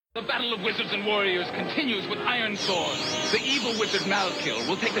The battle of wizards and warriors continues with Iron Sword. The evil wizard Malkil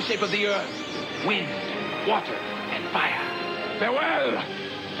will take the shape of the earth, wind, water, and fire. Farewell!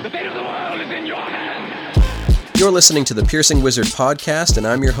 The fate of the world is in your hands! You're listening to the Piercing Wizard podcast, and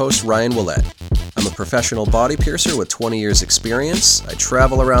I'm your host, Ryan Willett. I'm a professional body piercer with 20 years experience. I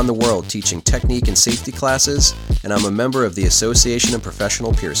travel around the world teaching technique and safety classes, and I'm a member of the Association of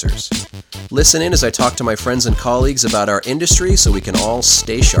Professional Piercers. Listen in as I talk to my friends and colleagues about our industry so we can all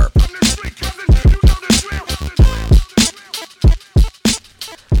stay sharp.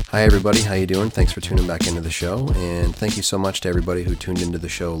 Hi everybody, how you doing? Thanks for tuning back into the show, and thank you so much to everybody who tuned into the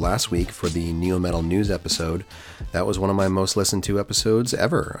show last week for the Neo Metal News episode. That was one of my most listened to episodes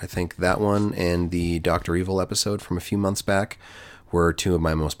ever. I think that one and the Dr. Evil episode from a few months back were two of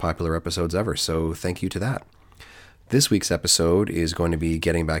my most popular episodes ever, so thank you to that. This week's episode is going to be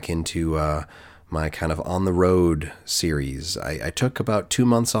getting back into my kind of on-the-road series. I took about 2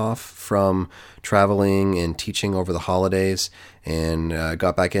 months off from traveling and teaching over the holidays and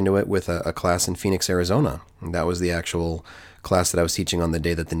got back into it with a class in Phoenix, Arizona. And that was the actual class that I was teaching on the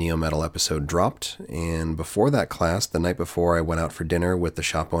day that the Neo Metal episode dropped. And before that class, the night before, I went out for dinner with the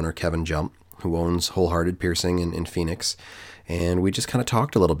shop owner, Kevin Jump, who owns Wholehearted Piercing in Phoenix. And we just kind of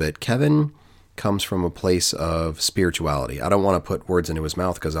talked a little bit. Kevin comes from a place of spirituality. I don't want to put words into his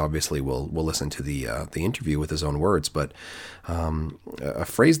mouth because obviously we'll listen to the interview with his own words, but a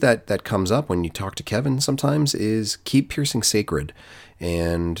phrase that comes up when you talk to Kevin sometimes is keep piercing sacred.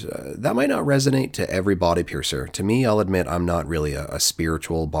 And that might not resonate to every body piercer. To me, I'll admit I'm not really a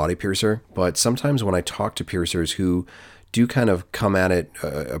spiritual body piercer, but sometimes when I talk to piercers who do kind of come at it,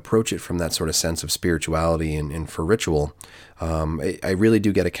 approach it from that sort of sense of spirituality and for ritual, I really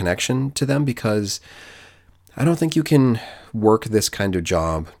do get a connection to them because I don't think you can work this kind of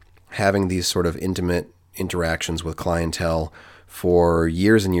job having these sort of intimate interactions with clientele for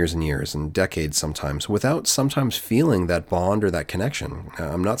years and years and years and decades sometimes without sometimes feeling that bond or that connection.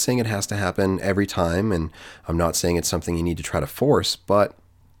 I'm not saying it has to happen every time, and I'm not saying it's something you need to try to force, but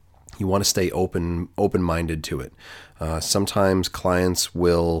you want to stay open-minded to it. Sometimes clients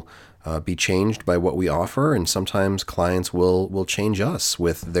will be changed by what we offer, and sometimes clients will change us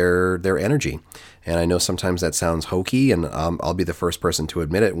with their energy. And I know sometimes that sounds hokey, and I'll be the first person to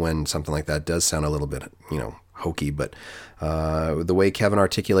admit it when something like that does sound a little bit, hokey. But the way Kevin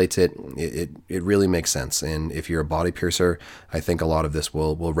articulates it really makes sense. And if you're a body piercer, I think a lot of this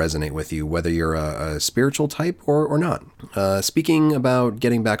will resonate with you, whether you're a spiritual type or not. Speaking about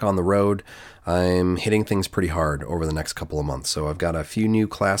getting back on the road, I'm hitting things pretty hard over the next couple of months. So I've got a few new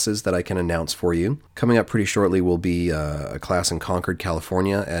classes that I can announce for you. Coming up pretty shortly will be a class in Concord,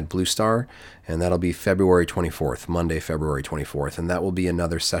 California at Blue Star, and that'll be February 24th, Monday, February 24th. And that will be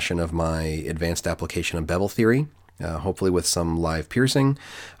another session of my advanced application of bevel theory. Hopefully with some live piercing.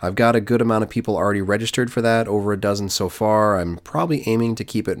 I've got a good amount of people already registered for that, over a dozen so far. I'm probably aiming to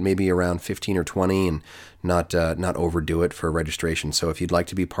keep it maybe around 15 or 20 and not overdo it for registration. So if you'd like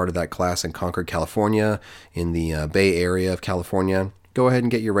to be part of that class in Concord, California, in the Bay Area of California, go ahead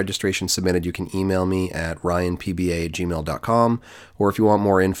and get your registration submitted. You can email me at ryanpba@gmail.com, or if you want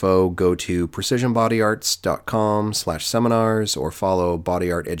more info, go to precisionbodyarts.com/seminars or follow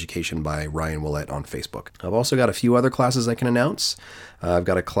Body Art Education by Ryan Willett on Facebook. I've also got a few other classes I can announce. I've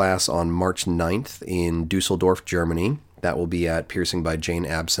got a class on March 9th in Dusseldorf, Germany. That will be at Piercing by Jane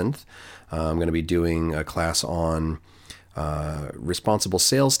Absinthe. I'm going to be doing a class on responsible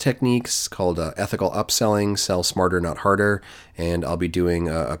sales techniques called ethical upselling, sell smarter, not harder, and I'll be doing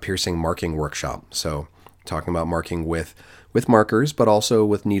a piercing marking workshop. So talking about marking with markers, but also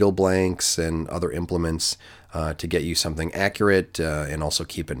with needle blanks and other implements to get you something accurate and also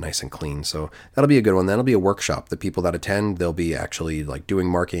keep it nice and clean. So that'll be a good one. That'll be a workshop. The people that attend, they'll be actually like doing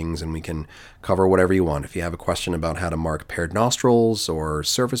markings, and we can cover whatever you want. If you have a question about how to mark paired nostrils or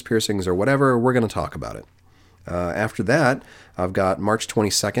surface piercings or whatever, we're going to talk about it. After that, I've got March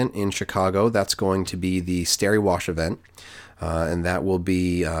 22nd in Chicago. That's going to be the Steri-Wash event. And that will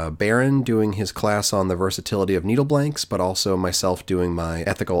be Baron doing his class on the versatility of needle blanks, but also myself doing my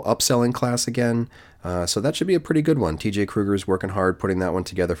ethical upselling class again. So that should be a pretty good one. TJ Kruger's working hard putting that one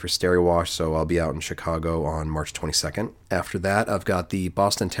together for Steri-Wash, so I'll be out in Chicago on March 22nd. After that, I've got the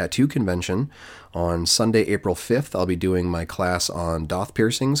Boston Tattoo Convention on Sunday, April 5th. I'll be doing my class on doth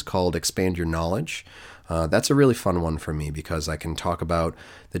piercings called Expand Your Knowledge. That's a really fun one for me because I can talk about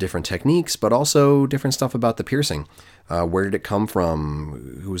the different techniques, but also different stuff about the piercing. Where did it come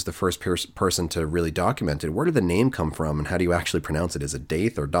from? Who was the first person to really document it? Where did the name come from? And how do you actually pronounce it? Is it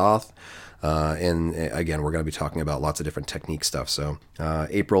Daith or Doth? And again, we're going to be talking about lots of different technique stuff. So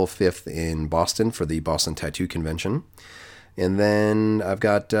April 5th in Boston for the Boston Tattoo Convention. And then I've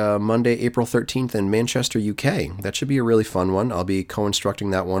got Monday, April 13th in Manchester, UK. That should be a really fun one. I'll be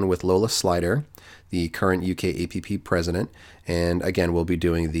co-instructing that one with Lola Slider, the current UK APP president. And again, we'll be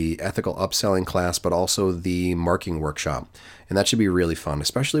doing the ethical upselling class, but also the marking workshop. And that should be really fun,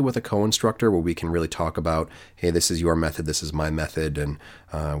 especially with a co-instructor where we can really talk about, hey, this is your method, this is my method, and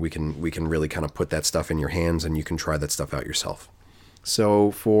we can really kind of put that stuff in your hands and you can try that stuff out yourself. So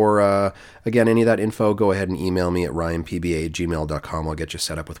for, again, any of that info, go ahead and email me at ryanpba@gmail.com. I'll get you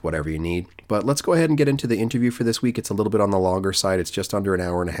set up with whatever you need. But let's go ahead and get into the interview for this week. It's a little bit on the longer side. It's just under an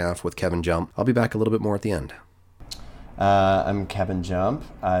hour and a half with Kevin Jump. I'll be back a little bit more at the end. I'm Kevin Jump.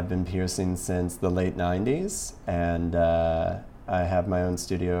 I've been piercing since the late 90s, and I have my own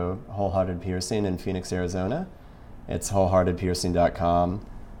studio, Wholehearted Piercing, in Phoenix, Arizona. It's wholeheartedpiercing.com,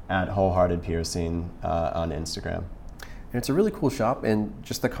 at wholeheartedpiercing on Instagram. And it's a really cool shop, and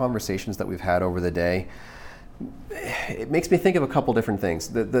just the conversations that we've had over the day, it makes me think of a couple different things.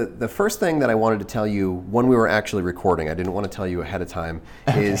 The first thing that I wanted to tell you when we were actually recording, I didn't want to tell you ahead of time,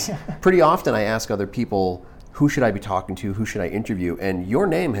 is pretty often I ask other people, who should I be talking to, who should I interview? And your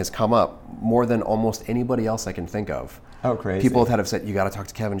name has come up more than almost anybody else I can think of. Oh, crazy. People that have said, you got to talk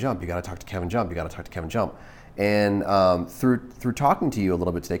to Kevin Jump, you got to talk to Kevin Jump, you got to talk to Kevin Jump. And through talking to you a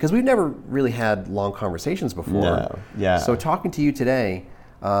little bit today, because we've never really had long conversations before. No, yeah. So talking to you today,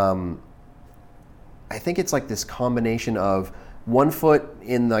 I think it's like this combination of one foot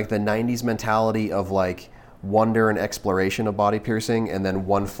in like the 90s mentality of like wonder and exploration of body piercing, and then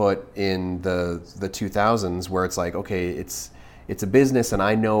one foot in the 2000s where it's like, okay, it's a business and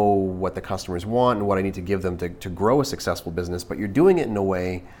I know what the customers want and what I need to give them to grow a successful business, but you're doing it in a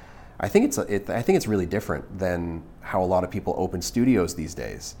way, I think it's really different than how a lot of people open studios these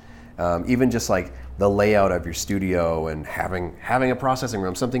days. Even just like the layout of your studio and having a processing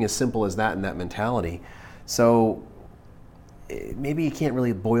room, something as simple as that and that mentality. So maybe you can't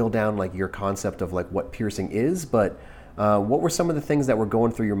really boil down like your concept of like what piercing is, but what were some of the things that were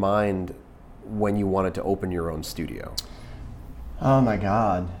going through your mind when you wanted to open your own studio? Oh my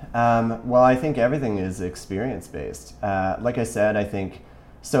God. Well, I think everything is experience-based. Like I said, I think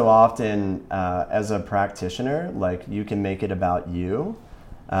so often as a practitioner, like you can make it about you,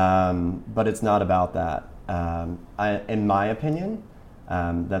 but it's not about that. In my opinion,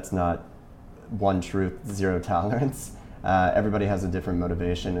 that's not one truth, zero tolerance. Everybody has a different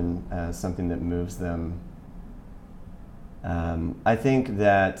motivation and something that moves them. I think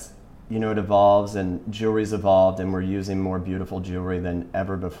that, you know, it evolves and jewelry's evolved and we're using more beautiful jewelry than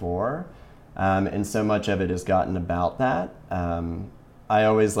ever before. And so much of it has gotten about that. I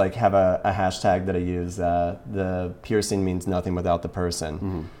always like have a hashtag that I use, the piercing means nothing without the person.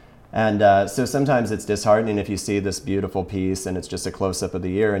 Mm-hmm. And so sometimes it's disheartening if you see this beautiful piece and it's just a close-up of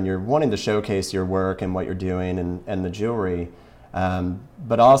the ear and you're wanting to showcase your work and what you're doing and the jewelry.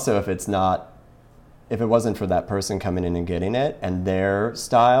 But also if it wasn't for that person coming in and getting it and their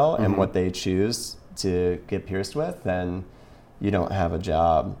style mm-hmm. and what they choose to get pierced with, then you don't have a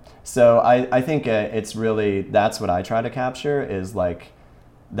job. So I think it's really, that's what I try to capture, is like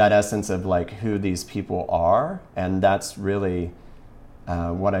that essence of like who these people are. And that's really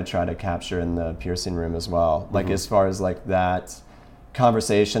what I try to capture in the piercing room as well. Mm-hmm. Like as far as like that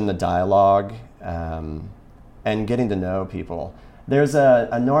conversation, the dialogue, and getting to know people. There's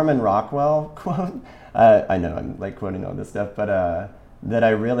a Norman Rockwell quote. I know I'm like quoting all this stuff, but that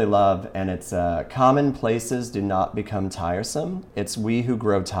I really love, and it's common places do not become tiresome. It's we who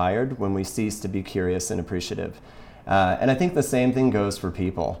grow tired when we cease to be curious and appreciative. And I think the same thing goes for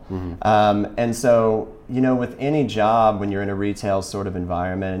people. Mm-hmm. And so, you know, with any job, when you're in a retail sort of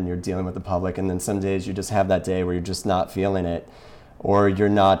environment and you're dealing with the public, and then some days you just have that day where you're just not feeling it, or you're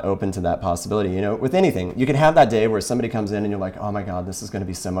not open to that possibility. You know, with anything, you could have that day where somebody comes in and you're like, oh my God, this is going to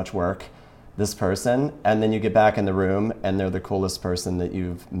be so much work, this person, and then you get back in the room and they're the coolest person that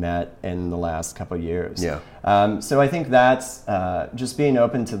you've met in the last couple of years. Yeah. So I think that's just being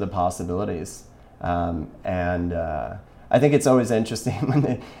open to the possibilities. And I think it's always interesting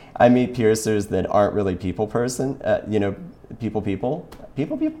when I meet piercers that aren't really people,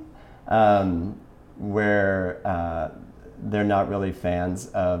 where they're not really fans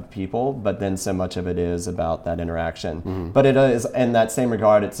of people, but then so much of it is about that interaction. Mm-hmm. But it is, in that same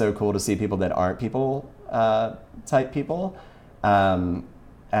regard, it's so cool to see people that aren't people type people, and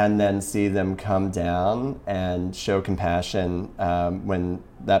then see them come down and show compassion when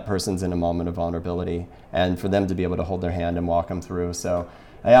that person's in a moment of vulnerability, and for them to be able to hold their hand and walk them through. So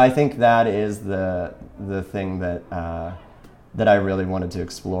I think that is the thing that I really wanted to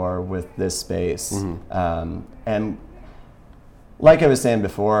explore with this space. Mm-hmm. And like I was saying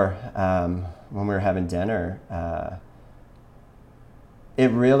before, when we were having dinner, it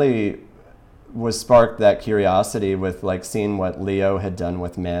really was sparked that curiosity with like seeing what Leo had done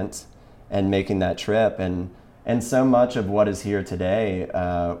with Mint and making that trip. And so much of what is here today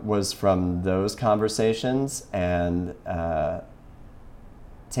was from those conversations and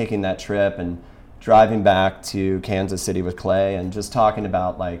taking that trip and driving back to Kansas City with Clay and just talking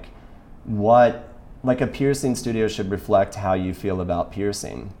about like what like a piercing studio should reflect how you feel about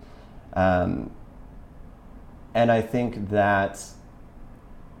piercing. And I think that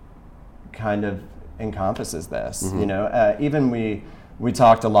kind of encompasses this, you know. Even we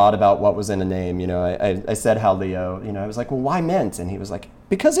talked a lot about what was in a name, you know. I said how Leo, you know, I was like, well, why Mint? And he was like,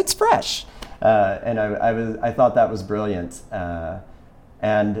 because it's fresh. And I thought that was brilliant.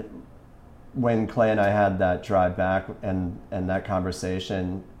 And when Clay and I had that drive back and that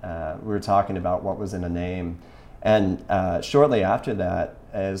conversation, we were talking about what was in a name. And shortly after that,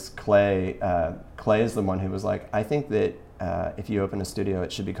 as Clay is the one who was like, I think that if you open a studio,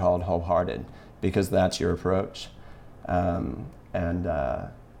 it should be called Wholehearted because that's your approach. And I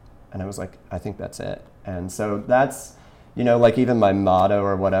was like, I think that's it. And so that's, you know, like even my motto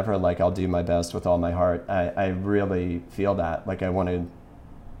or whatever, like I'll do my best with all my heart. I really feel that. Like I want to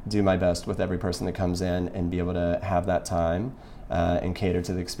do my best with every person that comes in and be able to have that time and cater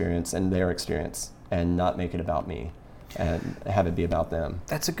to the experience and their experience and not make it about me and have it be about them.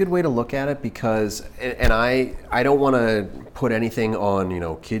 That's a good way to look at it because, and I don't want to put anything on, you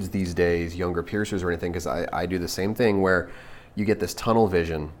know, kids these days, younger piercers or anything, because I do the same thing where you get this tunnel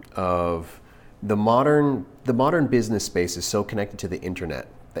vision of the modern business space is so connected to the internet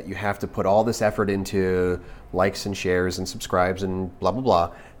that you have to put all this effort into likes and shares and subscribes and blah, blah,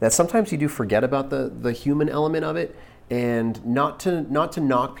 blah, that sometimes you do forget about the human element of it. And not to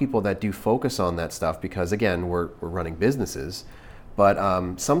knock people that do focus on that stuff because again we're running businesses, but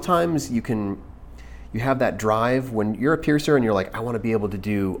sometimes you have that drive when you're a piercer and you're like, I want to be able to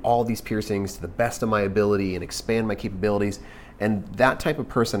do all these piercings to the best of my ability and expand my capabilities. And that type of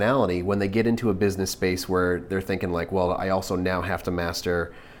personality, when they get into a business space where they're thinking like, well, I also now have to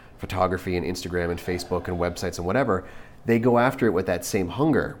master photography and Instagram and Facebook and websites and whatever, they go after it with that same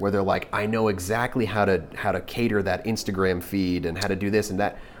hunger where they're like, I know exactly how to cater that Instagram feed and how to do this and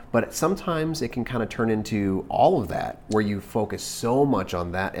that. But sometimes it can kind of turn into all of that where you focus so much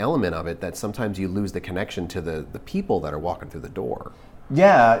on that element of it that sometimes you lose the connection to the people that are walking through the door.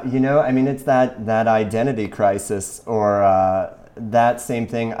 Yeah, you know, I mean, it's that identity crisis or that same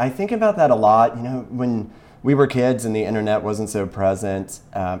thing. I think about that a lot, you know, when we were kids and the internet wasn't so present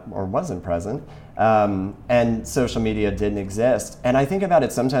or wasn't present. And social media didn't exist. And I think about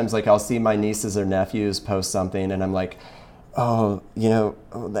it sometimes, like I'll see my nieces or nephews post something and I'm like, oh, you know,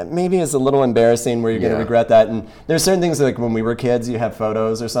 that maybe is a little embarrassing where you're going to regret that. And there's certain things like when we were kids, you have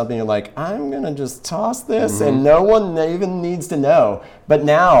photos or something, you're like, I'm going to just toss this and no one even needs to know. But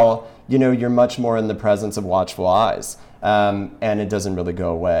now, you know, you're much more in the presence of watchful eyes. And it doesn't really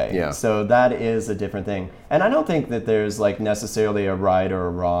go away. Yeah. So that is a different thing. And I don't think that there's like necessarily a right or a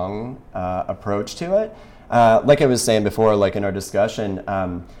wrong approach to it. Like I was saying before, like in our discussion,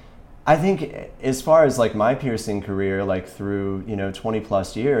 I think as far as like my piercing career, like through, you know, 20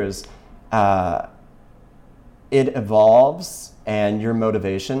 plus years, it evolves and your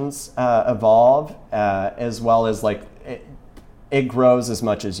motivations evolve as well as like it grows as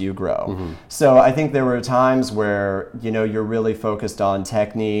much as you grow. So I think there were times where, you know, you're really focused on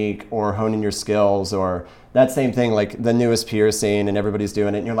technique or honing your skills or that same thing, like the newest piercing and everybody's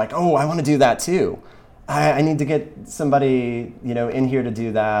doing it and you're like, oh, I want to do that too. I need to get somebody, you know, in here to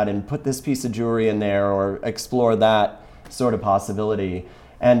do that and put this piece of jewelry in there or explore that sort of possibility.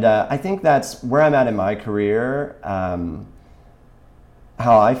 And I think that's where I'm at in my career. How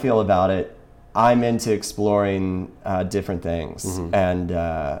I feel about it, I'm into exploring different things. And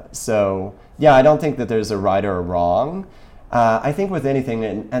so, yeah, I don't think that there's a right or a wrong. I think with anything,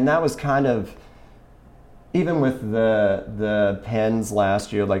 and that was kind of, even with the pens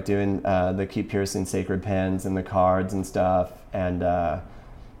last year, like doing the Keep Piercing Sacred pens and the cards and stuff. And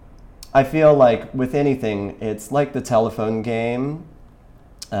I feel like with anything, it's like the telephone game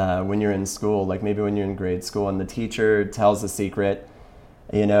when you're in school, like maybe when you're in grade school and the teacher tells a secret,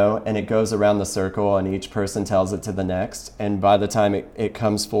 you know, and it goes around the circle and each person tells it to the next. And by the time it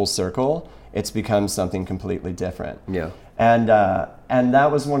comes full circle, it's become something completely different. Yeah. And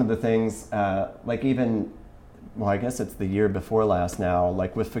that was one of the things, like even, well, I guess it's the year before last now,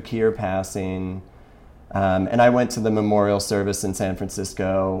 like with Fakir passing, and I went to the memorial service in San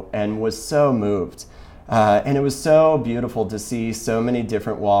Francisco and was so moved. And it was so beautiful to see so many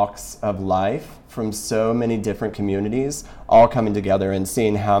different walks of life from so many different communities all coming together and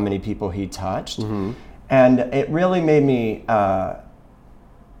seeing how many people he touched. And it really made me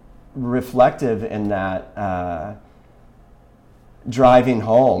reflective in that driving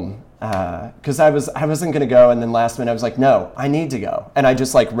home, because I wasn't going to go, and then last minute I was like, no, I need to go, and I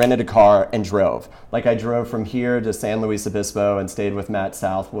just like rented a car and drove. Like I drove from here to San Luis Obispo and stayed with Matt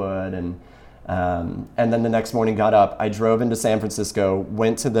Southwood, and then the next morning got up. I drove into San Francisco,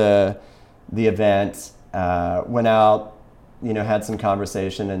 went to the event, went out, had some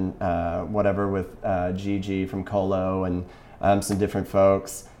conversation and whatever with Gigi from Colo and some different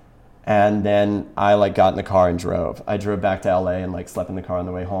folks. And then I like got in the car and drove. I drove back to LA and like slept in the car on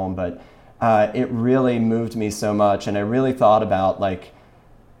the way home. But it really moved me so much. And I really thought about like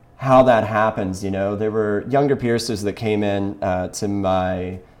how that happens. There were younger piercers that came in to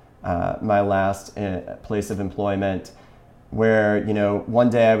my last place of employment, where one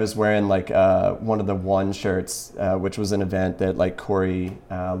day I was wearing like one of the One shirts, which was an event that like Corey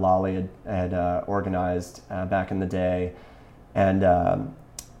Lally had organized back in the day, and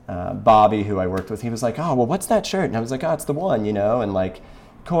Bobby, who I worked with, he was like, oh, well, what's that shirt? And I was like, oh, it's the One, and like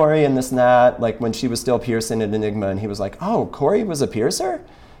Corey and this and that, like when she was still piercing at Enigma, and he was like, oh, Corey was a piercer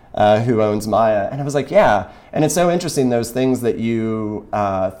who owns Maya. And I was like, yeah. And it's so interesting, those things that you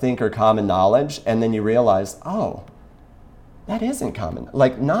think are common knowledge, and then you realize, oh, that isn't common.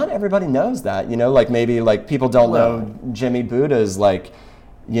 Like, not everybody knows that, like maybe like people don't know Jimmy Buddha's like,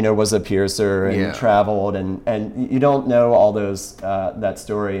 was a piercer and traveled, and you don't know all those, that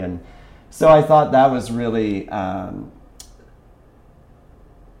story. And so I thought that was really,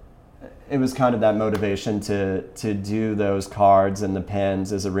 it was kind of that motivation to do those cards and the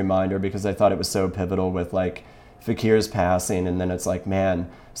pens as a reminder, because I thought it was so pivotal with like Fakir's passing, and then it's like, man,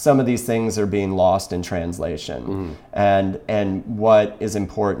 some of these things are being lost in translation, and what is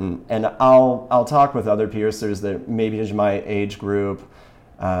important. And I'll talk with other piercers that maybe is my age group,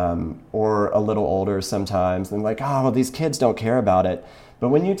 or a little older sometimes, and like, oh, well, these kids don't care about it. But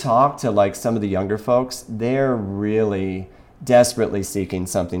when you talk to like some of the younger folks, they're really desperately seeking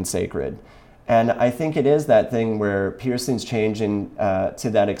something sacred. And I think it is that thing where piercing's changing to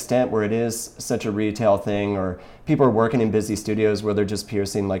that extent, where it is such a retail thing, or people are working in busy studios where they're just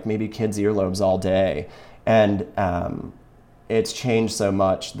piercing like maybe kids' earlobes all day. And it's changed so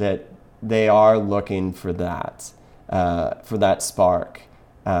much that they are looking for that spark.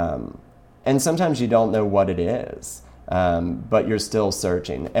 And sometimes you don't know what it is, but you're still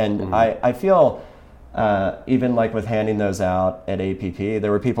searching. And I feel, even like with handing those out at APP,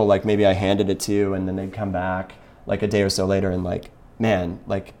 there were people like maybe I handed it to, and then they'd come back like a day or so later and like, man,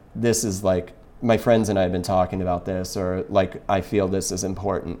 like this is like, my friends and I have been talking about this, or like I feel this is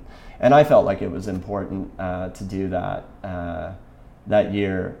important. And I felt like it was important to do that that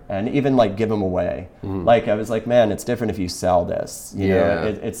year, and even like give them away. Like I was like, man, it's different if you sell this.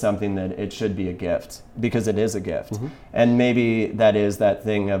 It's something that it should be a gift, because it is a gift. And maybe that is that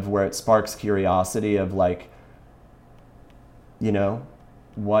thing of where it sparks curiosity of like,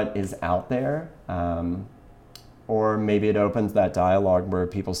 what is out there, or maybe it opens that dialogue where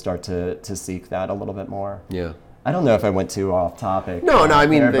people start to seek that a little bit more. I don't know if I went too off topic. No, I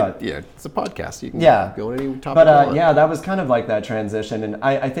mean, it's a podcast. You can go on any topic. But that was kind of like that transition. And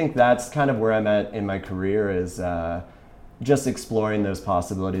I think that's kind of where I'm at in my career, is just exploring those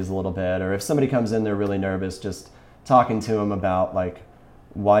possibilities a little bit. Or if somebody comes in, they're really nervous, just talking to them about like,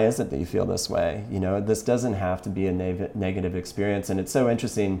 why is it that you feel this way? This doesn't have to be a negative experience. And it's so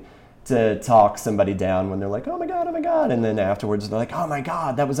interesting to talk somebody down when they're like, oh my God. And then afterwards they're like, oh my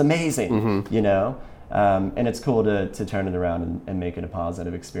God, that was amazing, and it's cool to turn it around and make it a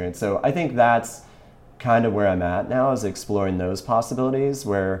positive experience. So I think that's kind of where I'm at now, is exploring those possibilities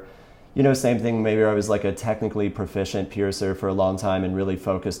where, same thing, maybe I was like a technically proficient piercer for a long time and really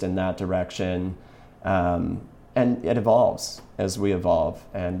focused in that direction. And it evolves as we evolve.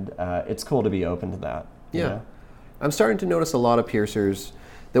 And it's cool to be open to that. I'm starting to notice a lot of piercers,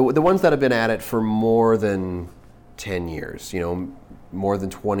 the ones that have been at it for more than 10 years, more than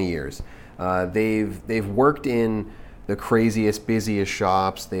 20 years. They've worked in the craziest, busiest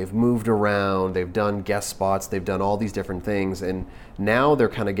shops. They've moved around. They've done guest spots. They've done all these different things. And now they're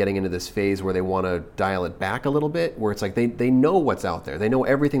kind of getting into this phase where they want to dial it back a little bit, where it's like they know what's out there. They know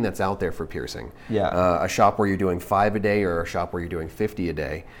everything that's out there for piercing. A shop where you're doing 5 a day, or a shop where you're doing 50 a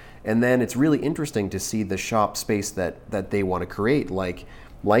day. And then it's really interesting to see the shop space that they want to create, like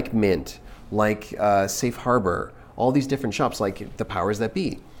Mint, like Safe Harbor, all these different shops, like the Powers That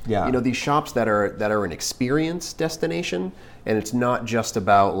Be. These shops that are an experience destination, and it's not just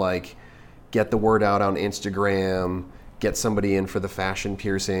about like get the word out on Instagram, get somebody in for the fashion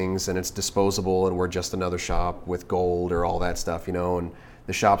piercings, and it's disposable, and we're just another shop with gold or all that stuff, and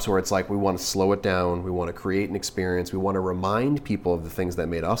the shops where it's like we want to slow it down, we want to create an experience, we want to remind people of the things that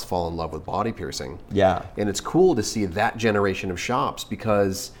made us fall in love with body piercing. Yeah. And it's cool to see that generation of shops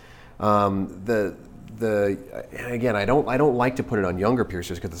because again, I don't like to put it on younger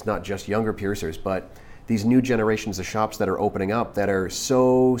piercers because it's not just younger piercers, but these new generations of shops that are opening up that are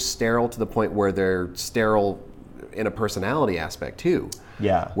so sterile to the point where they're sterile in a personality aspect too.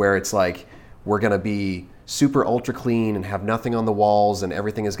 Yeah. Where it's like, we're going to be super ultra clean and have nothing on the walls and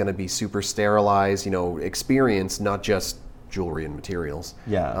everything is going to be super sterilized, experience, not just jewelry and materials.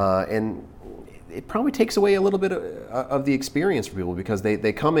 Yeah. And it probably takes away a little bit of the experience for people because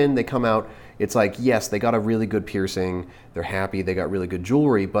they come in, they come out, it's like, yes, they got a really good piercing, they're happy, they got really good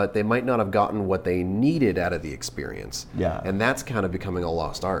jewelry, but they might not have gotten what they needed out of the experience. Yeah. And that's kind of becoming a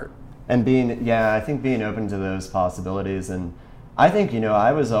lost art. And I think being open to those possibilities. And I think,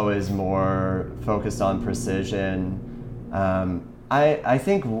 I was always more focused on precision. I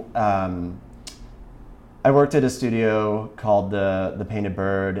think I worked at a studio called the Painted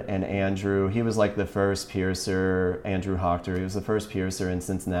Bird, and Andrew, he was like the first piercer, Andrew Hochter, he was the first piercer in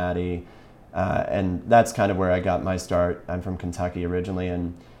Cincinnati. And that's kind of where I got my start. I'm from Kentucky originally,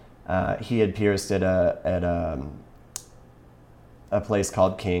 and he had pierced at a place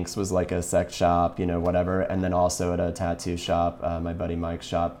called Kinks, was like a sex shop, whatever, and then also at a tattoo shop, my buddy Mike's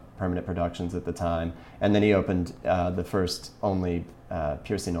shop, Permanent Productions at the time. And then he opened the first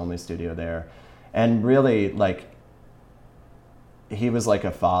piercing only studio there. And really, like, he was like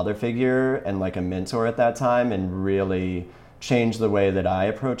a father figure and like a mentor at that time, and really changed the way that I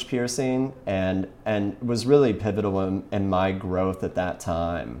approach piercing, and was really pivotal in my growth at that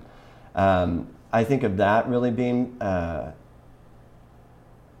time. I think of that really being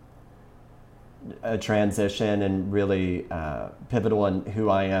a transition and really pivotal in who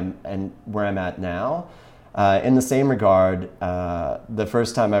I am and where I'm at now. In the same regard, the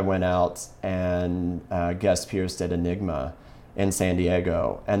first time I went out and guest pierced at Enigma in San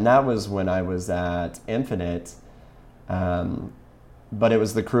Diego, and that was when I was at Infinite, but it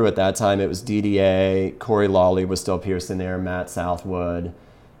was the crew at that time. It was DDA, Corey Lawley was still piercing there, Matt Southwood,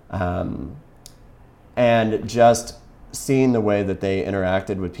 and just seeing the way that they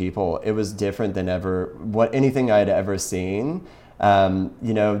interacted with people, it was different than anything I had ever seen.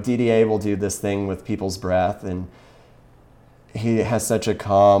 DDA will do this thing with people's breath, and he has such a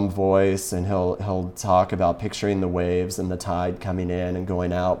calm voice, and he'll talk about picturing the waves and the tide coming in and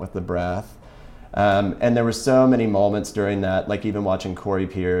going out with the breath. And there were so many moments during that, like even watching Corey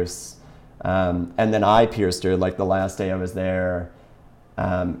pierce, and then I pierced her like the last day I was there.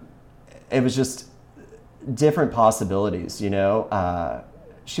 It was just different possibilities,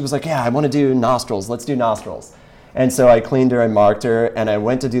 She was like, yeah, I want to do nostrils. Let's do nostrils. And so I cleaned her and marked her, and I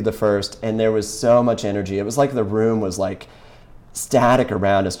went to do the first, and there was so much energy. It was like the room was like static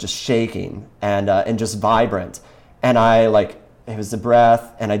around us, just shaking and just vibrant. And it was the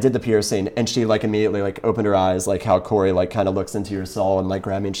breath, and I did the piercing, and she like immediately like opened her eyes, like how Corey like kind of looks into your soul and like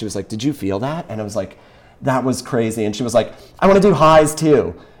grabbed me, and she was like, did you feel that? And I was like, that was crazy. And she was like, I want to do highs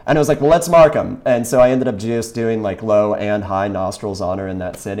too. And I was like, well, let's mark them. And so I ended up just doing like low and high nostrils on her in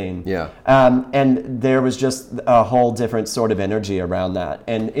that sitting. Yeah. And there was just a whole different sort of energy around that.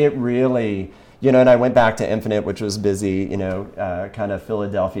 And it really, and I went back to Infinite, which was busy, kind of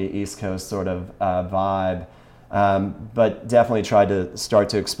Philadelphia East Coast sort of vibe. But definitely tried to start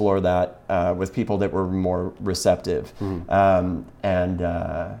to explore that with people that were more receptive. Mm-hmm.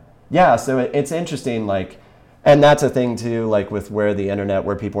 So it's interesting, like, and that's a thing too, like with where the internet,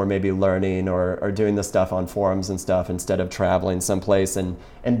 where people are maybe learning or doing this stuff on forums and stuff instead of traveling someplace and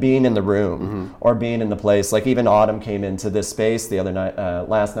being in the room, mm-hmm. or being in the place. Like even Autumn came into this space the other night,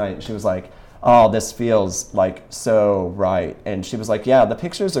 last night, and she was like, oh, this feels like so right. And she was like, yeah, the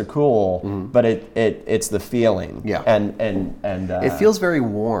pictures are cool, mm-hmm. but it's the feeling. Yeah. And it feels very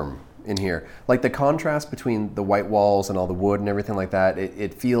warm in here. Like the contrast between the white walls and all the wood and everything like that,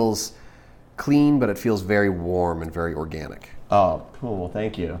 it feels clean, but it feels very warm and very organic. Oh, cool. Well,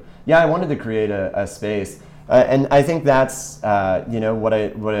 thank you. Yeah, I wanted to create a space. And I think that's, what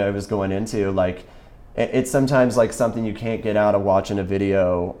I was going into. Like, it's sometimes like something you can't get out of watching a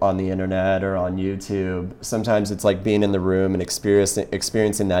video on the internet or on YouTube. Sometimes it's like being in the room and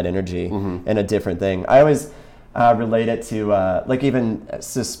experiencing that energy, mm-hmm. in a different thing. I always relate it to like even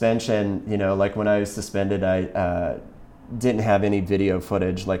suspension. Like when I was suspended, I didn't have any video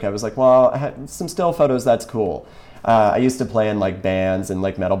footage. Like I was like, well, I had some still photos. That's cool. I used to play in like bands and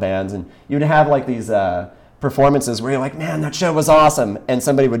like metal bands, and you'd have like these performances where you're like, man, that show was awesome, and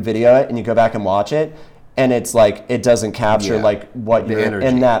somebody would video it and you go back and watch it, and it's like it doesn't capture like what you're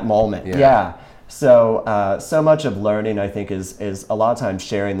in that moment. Yeah. So so much of learning, I think, is a lot of times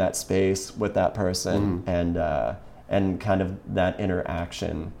sharing that space with that person and kind of that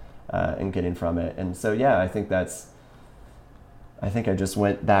interaction and getting from it. And so, yeah, I think I just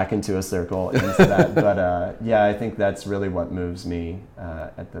went back into a circle into that. But yeah, I think that's really what moves me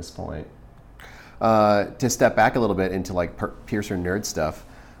at this point. To step back a little bit into like piercer nerd stuff,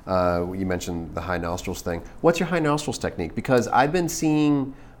 you mentioned the high nostrils thing. What's your high nostrils technique? Because I've been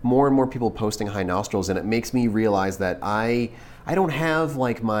seeing more and more people posting high nostrils, and it makes me realize that I don't have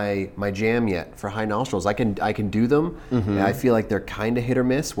like my jam yet for high nostrils. I can do them. And I feel like they're kind of hit or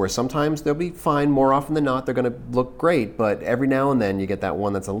miss, where sometimes they'll be fine. More often than not, they're going to look great. But every now and then you get that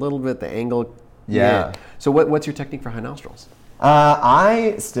one that's a little bit the angle. Yeah. So what's your technique for high nostrils?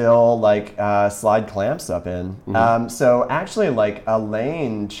 I still like slide clamps up in. So actually, like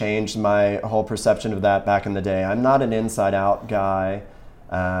Elaine changed my whole perception of that back in the day. I'm not an inside out guy.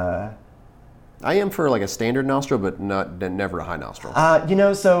 I am for like a standard nostril, but never a high nostril.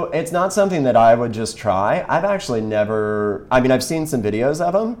 So it's not something that I would just try. I've actually never, I've seen some videos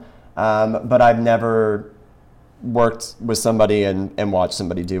of them, but I've never worked with somebody and watched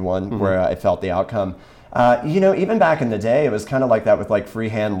somebody do one where I felt the outcome. Even back in the day, it was kind of like that with like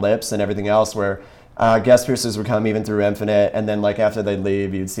freehand lips and everything else, where guest piercers would come even through Infinite, and then like after they'd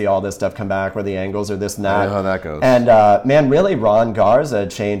leave, you'd see all this stuff come back where the angles are this and that. I know how that goes. And man, really, Ron Garza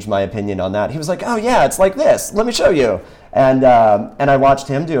changed my opinion on that. He was like, "Oh yeah, it's like this. Let me show you." And I watched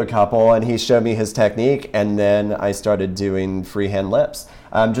him do a couple, and he showed me his technique, and then I started doing freehand lips,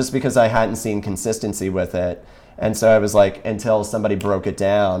 just because I hadn't seen consistency with it. And so I was like, until somebody broke it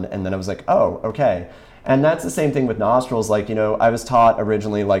down, and then I was like, oh, okay. And that's the same thing with nostrils. Like, I was taught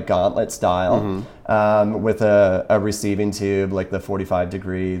originally like gauntlet style with a receiving tube, like the 45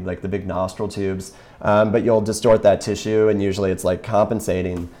 degree, like the big nostril tubes. But you'll distort that tissue, and usually it's like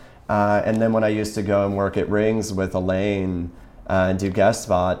compensating. And then when I used to go and work at Rings with Elaine and do guest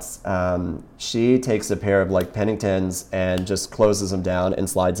spots, she takes a pair of like Penningtons and just closes them down and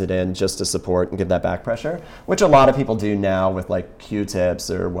slides it in just to support and give that back pressure, which a lot of people do now with like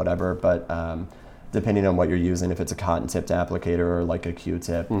Q-tips or whatever. But depending on what you're using, if it's a cotton tipped applicator or like a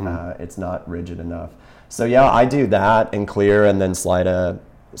Q-tip, it's not rigid enough. So yeah, I do that and clear, and then slide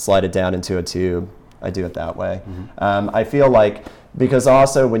it down into a tube. I do it that way. I feel like, because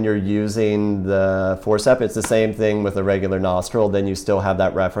also when you're using the forceps, it's the same thing with a regular nostril, then you still have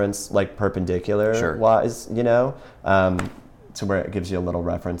that reference like perpendicular wise, to where it gives you a little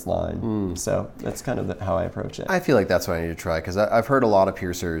reference line. So that's kind of how I approach it. I feel like that's what I need to try, because I've heard a lot of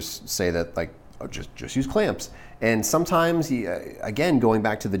piercers say that like, just use clamps. And sometimes, again, going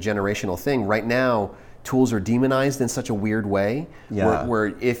back to the generational thing, right now, tools are demonized in such a weird way. Yeah. Where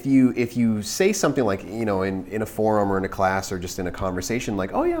if you say something like, in a forum or in a class or just in a conversation,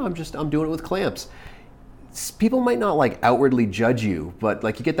 like, oh yeah, I'm doing it with clamps, people might not like outwardly judge you, but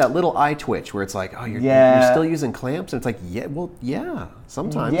like you get that little eye twitch where it's like, oh, you're still using clamps, and it's like,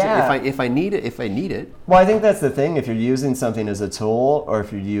 sometimes if I need it. Well, I think that's the thing. If you're using something as a tool, or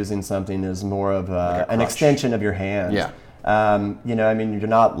if you're using something as more of an extension of your hand, you're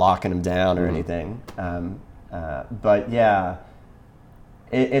not locking them down or anything. But yeah,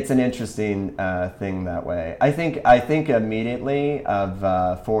 it's an interesting thing that way. I think immediately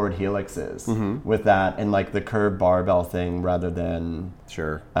of forward helixes with that, and like the curved barbell thing rather than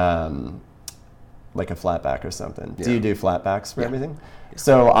like a flat back or something. Yeah. Do you do flat backs for everything? Yeah.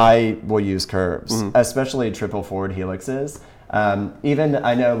 So I will use curves, especially triple forward helixes. Even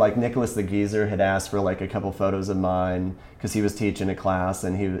I know like Nicholas the Geezer had asked for like a couple photos of mine because he was teaching a class,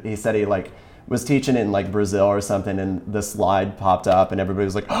 and he said he like was teaching in like Brazil or something, and the slide popped up and everybody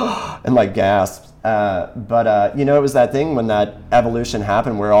was like, oh, and like gasped. But it was that thing when that evolution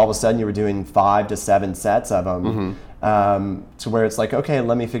happened where all of a sudden you were doing 5 to 7 sets of them, to where it's like, okay,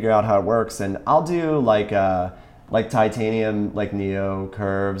 let me figure out how it works. And I'll do like titanium, like Neo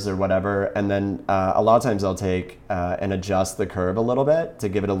curves or whatever. And then a lot of times I'll take and adjust the curve a little bit to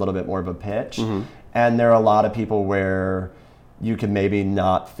give it a little bit more of a pitch. And there are a lot of people where you can maybe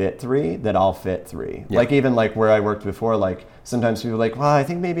not fit 3, that I'll fit 3. Yeah. Like even like where I worked before, like sometimes people are like, well, I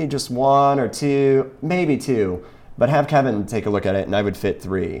think maybe just 1 or 2, maybe 2, but have Kevin take a look at it and I would fit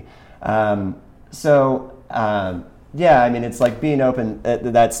 3. It's like being open,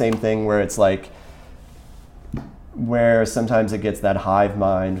 that same thing where it's like, where sometimes it gets that hive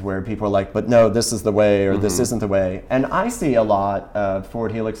mind where people are like, but no, this is the way, or this isn't the way. And I see a lot of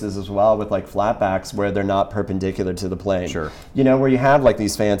forward helixes as well with like flatbacks where they're not perpendicular to the plane. Sure. Where you have like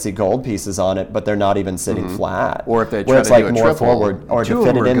these fancy gold pieces on it, but they're not even sitting flat. Or if they try to do a more triple, forward, or two to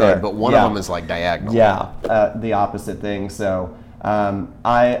fit of them it in good, there. But one of them is like diagonal. Yeah, the opposite thing. So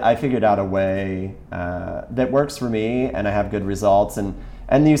I figured out a way that works for me, and I have good results,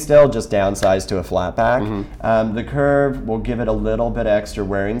 and you still just downsize to a flat back. The curve will give it a little bit extra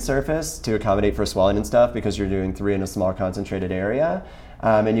wearing surface to accommodate for swelling and stuff, because you're doing 3 in a small concentrated area.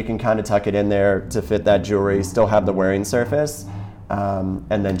 And you can kind of tuck it in there to fit that jewelry, still have the wearing surface, and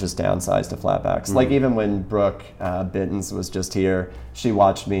then just downsize to flatbacks. Like even when Brooke Bittens was just here, she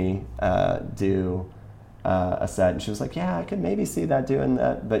watched me do a set, and she was like, yeah, I could maybe see that doing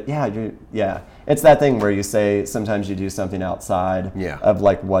that. But yeah, it's that thing where you say sometimes you do something outside of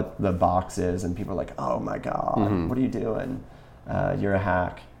like what the box is, and people are like, oh my God, what are you doing? You're a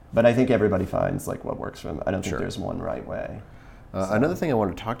hack. But I think everybody finds like what works for them. I don't think there's one right way. Another thing I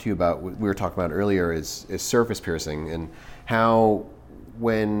wanted to talk to you about, we were talking about earlier, is surface piercing, and how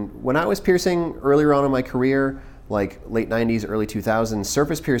when I was piercing earlier on in my career, like late 90s, early 2000s,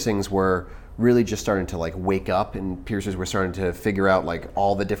 surface piercings were really just starting to like wake up, and piercers were starting to figure out like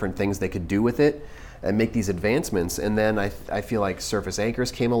all the different things they could do with it and make these advancements. And then I feel like surface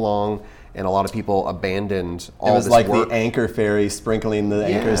anchors came along, and a lot of people abandoned all this work. It was like the anchor fairy sprinkling the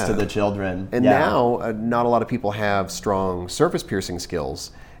anchors to the children. And now, not a lot of people have strong surface piercing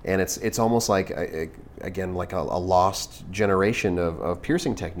skills, and it's almost like, again, like a lost generation of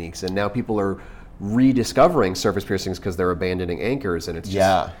piercing techniques. And now people are rediscovering surface piercings because they're abandoning anchors, and it's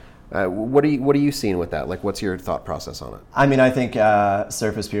just... What are you seeing with that? Like, what's your thought process on it? I mean, I think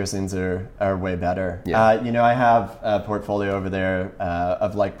surface piercings are way better. Yeah. I have a portfolio over there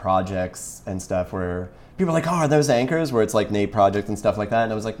of like projects and stuff where people are like, oh, are those anchors? Where it's like Nate Project and stuff like that.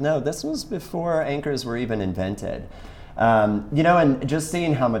 And I was like, no, this was before anchors were even invented. And just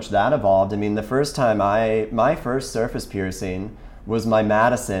seeing how much that evolved. I mean, the first time my first surface piercing was my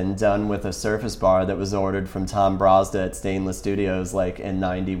Madison done with a surface bar that was ordered from Tom Brosda at Stainless Studios like in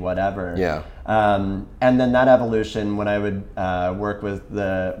 90 whatever. Yeah. And then that evolution, when I would work with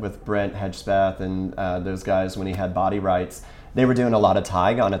Brent Hedgespeth and those guys when he had Body Rights, they were doing a lot of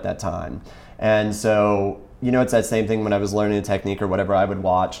Tygon at that time. And so, it's that same thing when I was learning a technique or whatever, I would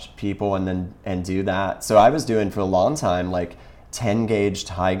watch people and do that. So I was doing for a long time like 10 gauge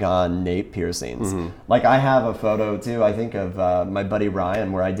Tygon nape piercings. Like I have a photo too, I think of my buddy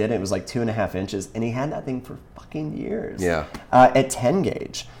Ryan, where I did it. It was like 2.5 inches, and he had that thing for fucking years. Yeah. At 10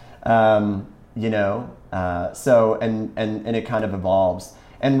 gauge, so and it kind of evolves.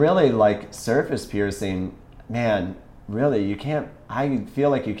 And really, like surface piercing, man, really you can't. I feel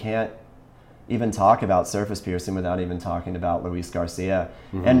like you can't even talk about surface piercing without even talking about Luis Garcia.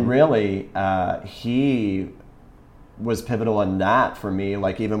 And really, he was pivotal in that for me.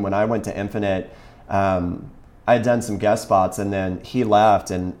 Like even when I went to Infinite, I had done some guest spots, and then he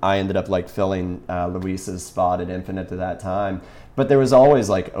left, and I ended up like filling Luis's spot at Infinite at that time. But there was always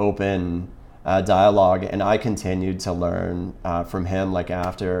like open dialogue, and I continued to learn from him like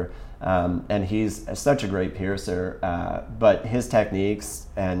after. And he's such a great piercer, but his techniques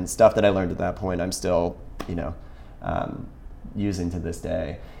and stuff that I learned at that point, I'm still, using to this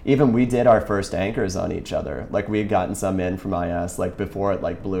day. Even we did our first anchors on each other. Like we had gotten some in from IS like before it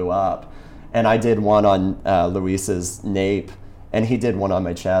like blew up, and I did one on Luis's nape, and he did one on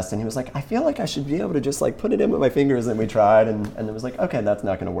my chest, and he was like, I feel like I should be able to just like put it in with my fingers, and we tried, and it was like, okay, that's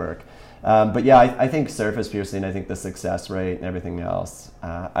not going to work. But yeah, I think surface piercing, I think the success rate and everything else,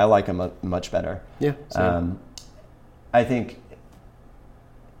 I like them much better. Yeah. Same. I think.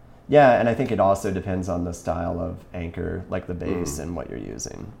 Yeah, and I think it also depends on the style of anchor, like the base and what you're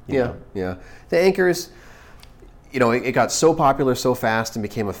using. Yeah. The anchors, it got so popular so fast and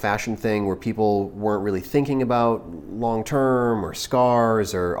became a fashion thing where people weren't really thinking about long-term or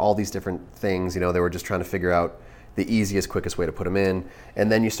scars or all these different things. They were just trying to figure out the easiest, quickest way to put them in. And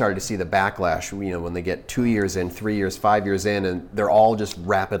then you started to see the backlash, when they get 2 years in, 3 years, 5 years in, and they're all just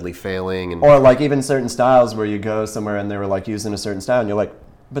rapidly failing. Or like even certain styles where you go somewhere and they were like using a certain style, and you're like,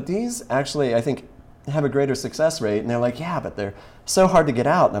 but these actually, I think, have a greater success rate. And they're like, yeah, but they're so hard to get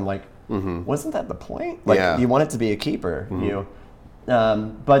out. And I'm like, wasn't that the point? Like, you want it to be a keeper.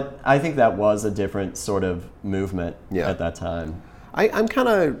 But I think that was a different sort of movement at that time.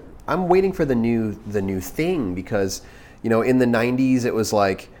 I'm waiting for the new thing, because, in the 90s it was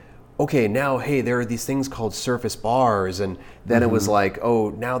like, okay, now, hey, there are these things called surface bars. And then it was like, oh,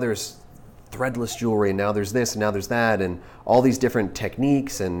 now there's threadless jewelry, and now there's this, and now there's that, and all these different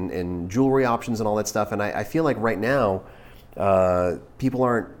techniques and jewelry options and all that stuff. And I feel like right now, people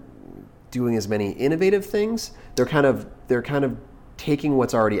aren't doing as many innovative things. They're kind of taking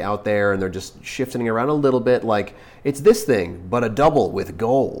what's already out there, and they're just shifting it around a little bit. Like, it's this thing, but a double with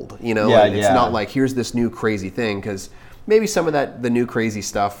gold. It's not like here's this new crazy thing, because maybe some of the new crazy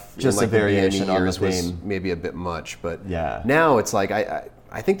stuff, Just in, like, a variation the on the years was theme. maybe a bit much. But Yeah. now it's like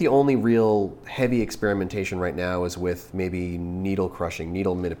I think the only real heavy experimentation right now is with maybe needle crushing,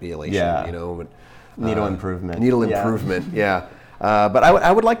 needle manipulation. Yeah. You know, Needle improvement. Needle Yeah. improvement, yeah. But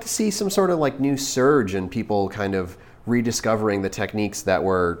I would like to see some sort of like new surge in people kind of rediscovering the techniques that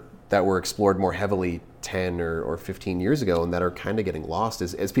were explored more heavily 10 or 15 years ago and that are kind of getting lost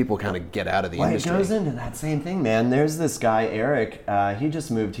as people kind of get out of the industry. It goes into that same thing, man. There's this guy, Eric. He just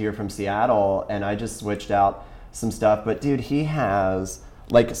moved here from Seattle, and I just switched out some stuff. But dude, he has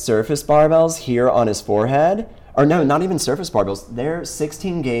like surface barbells here on his forehead. Or no, not even surface barbells. They're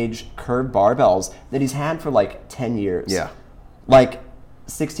 16 gauge curved barbells that he's had for like 10 years. Yeah. Like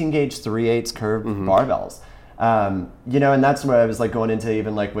 16 gauge 3/8 curved barbells. You know, and that's where I was like going into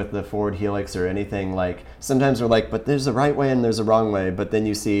even like with the Forward Helix or anything. Like sometimes we're like, but there's a right way and there's a wrong way. But then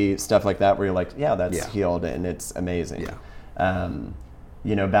you see stuff like that where you're like, yeah, that's healed and it's amazing. Yeah.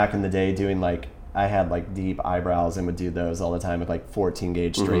 You know, back in the day doing like, I had like deep eyebrows and would do those all the time with like 14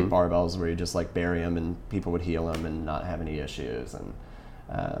 gauge straight barbells where you just like bury them and people would heal them and not have any issues. And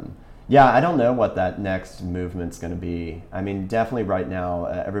yeah, I don't know what that next movement's going to be. I mean, definitely right now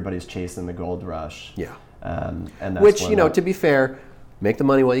everybody's chasing the gold rush. Yeah. And that's Which, you know, to be fair, make the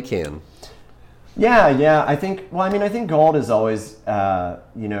money while you can. Yeah. I think gold is always,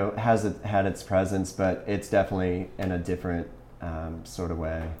 you know, had its presence, but it's definitely in a different sort of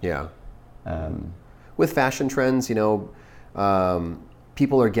way. Yeah. With fashion trends, you know,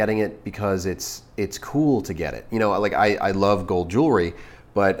 people are getting it because it's cool to get it. You know, like I love gold jewelry,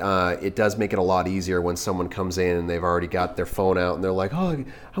 but it does make it a lot easier when someone comes in and they've already got their phone out and they're like, oh,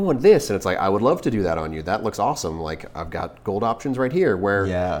 I want this. And it's like, I would love to do that on you. That looks awesome. Like, I've got gold options right here.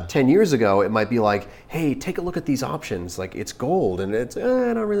 Where 10 years ago, it might be like, hey, take a look at these options. Like, it's gold. And it's, I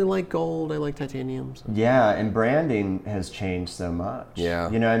don't really like gold. I like titanium. So. Yeah, and branding has changed so much.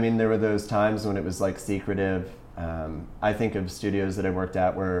 Yeah. You know, I mean, there were those times when it was like secretive. I think of studios that I worked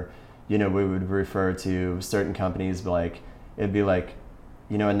at where, you know, we would refer to certain companies like, it'd be like,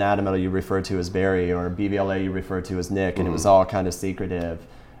 you know, Anatometal you refer to as Barry, or BBLA you refer to as Nick, and it was all kind of secretive.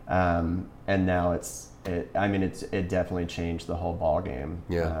 And now it definitely changed the whole ball game.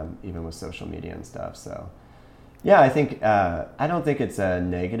 Yeah. Even with social media and stuff. So, yeah, I think I don't think it's a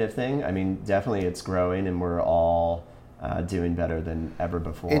negative thing. I mean, definitely it's growing, and we're all doing better than ever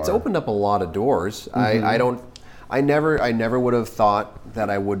before. It's opened up a lot of doors. I never would have thought that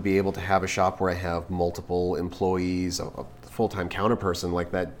I would be able to have a shop where I have multiple employees, a full-time counterperson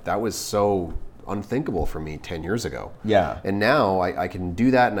like that. That was so unthinkable for me 10 years ago. Yeah. And now I can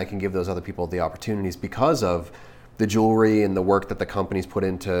do that, and I can give those other people the opportunities because of the jewelry and the work that the companies put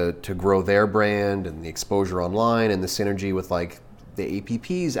into to grow their brand and the exposure online and the synergy with like the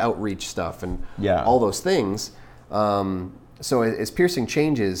APP's outreach stuff and all those things. So as piercing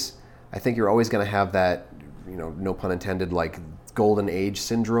changes, I think you're always going to have that, you know, no pun intended, like golden age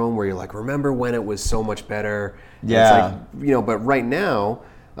syndrome where you're like, remember when it was so much better? Yeah. It's like, you know, but right now,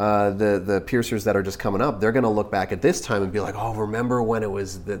 the piercers that are just coming up, they're going to look back at this time and be like, oh, remember when it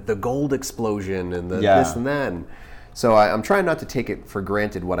was the gold explosion and the this and that. And so I'm trying not to take it for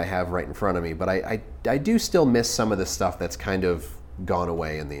granted what I have right in front of me, but I do still miss some of the stuff that's kind of gone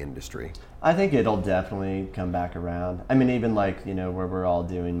away in the industry. I think it'll definitely come back around. I mean, even like, you know, where we're all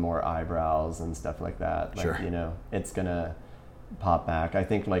doing more eyebrows and stuff like that. Like, you know, it's going to pop back. I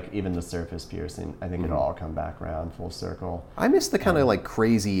think like even the surface piercing, I think it'll all come back around full circle. I miss the kind of like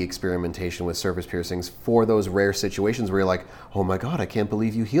crazy experimentation with surface piercings for those rare situations where you're like, oh my God, I can't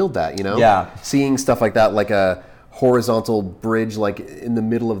believe you healed that, you know? Yeah. Seeing stuff like that, like a horizontal bridge like in the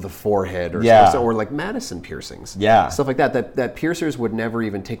middle of the forehead or or like Madison piercings. Yeah. Stuff like that piercers would never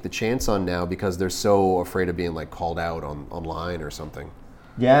even take the chance on now because they're so afraid of being like called out online or something.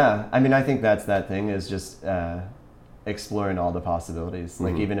 Yeah. I mean, I think that's that thing is just exploring all the possibilities.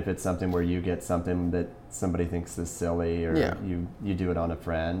 Like even if it's something where you get something that somebody thinks is silly or you do it on a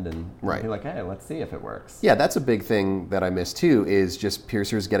friend and be like, hey, let's see if it works. Yeah, that's a big thing that I miss too, is just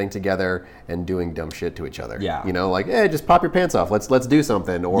piercers getting together and doing dumb shit to each other. Yeah. You know, like, hey, just pop your pants off. Let's do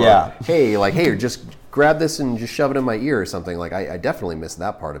something. Or hey, just grab this and just shove it in my ear or something. Like I definitely miss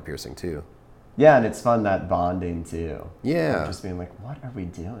that part of piercing too. Yeah, and it's fun, that bonding too. Yeah. Like just being like, what are we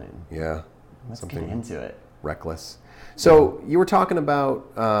doing? Yeah. Let's get into it. Reckless. So you were talking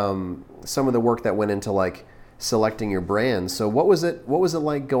about some of the work that went into like selecting your brand. So what was it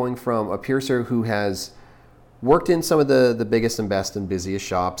like going from a piercer who has worked in some of the biggest and best and busiest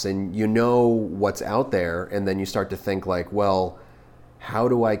shops, and you know what's out there, and then you start to think like, well, how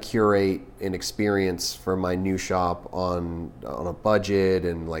do I curate an experience for my new shop on a budget,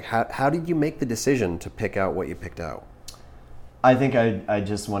 and like how did you make the decision to pick out what you picked out? I think I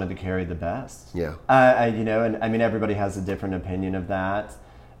just wanted to carry the best. Yeah. You know, and I mean, everybody has a different opinion of that.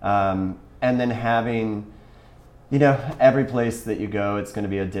 And then having, you know, every place that you go, it's going to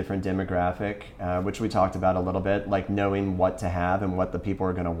be a different demographic, which we talked about a little bit, like knowing what to have and what the people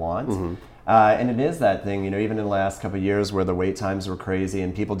are going to want. Mm-hmm. And it is that thing, you know, even in the last couple of years where the wait times were crazy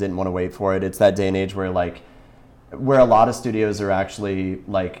and people didn't want to wait for it. It's that day and age where a lot of studios are actually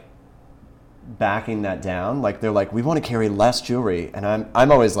like backing that down. Like they're like, we want to carry less jewelry. And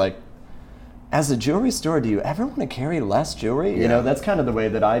I'm always like, as a jewelry store, do you ever want to carry less jewelry? Yeah. You know, that's kind of the way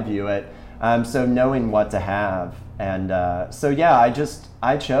that I view it. So knowing what to have. And so, yeah,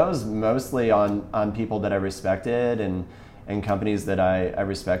 I chose mostly on people that I respected and companies that I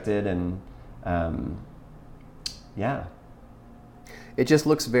respected. And yeah. It just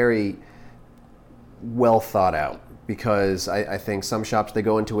looks very well thought out, because I think some shops, they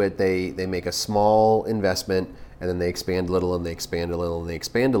go into it, they make a small investment, and then they expand a little, and they expand a little, and they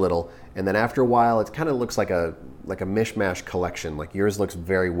expand a little, and then after a while, it kind of looks like a mishmash collection. Like yours looks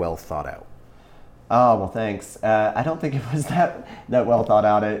very well thought out. Oh, well, thanks. I don't think it was that well thought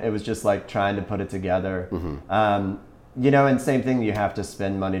out. It was just like trying to put it together. Mm-hmm. You know, and same thing, you have to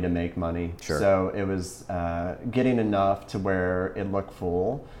spend money to make money. Sure. So it was getting enough to where it looked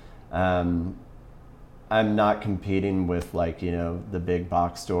full. I'm not competing with, like, you know, the big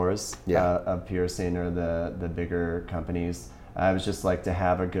box stores of piercing or the bigger companies. I was just like to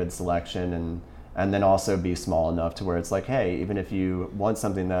have a good selection and then also be small enough to where it's like, hey, even if you want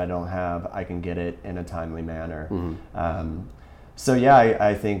something that I don't have, I can get it in a timely manner. Mm-hmm. So yeah,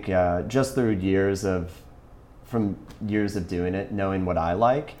 I think just through years of doing it, knowing what I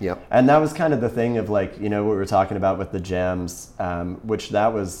like. Yep. And that was kind of the thing of, like, you know, what we were talking about with the gems, which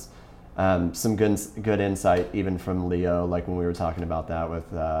that was some good insight even from Leo, like when we were talking about that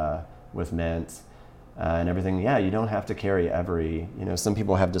with Mint and everything. Yeah, you don't have to carry every, you know, some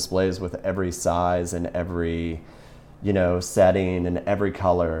people have displays with every size and every, you know, setting and every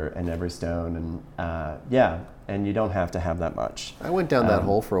color and every stone, and and you don't have to have that much. I went down that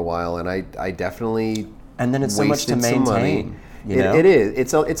hole for a while, and I definitely and then it's so much to maintain. You know? It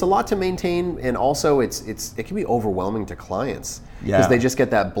is. It's a lot to maintain, and also it can be overwhelming to clients because they just get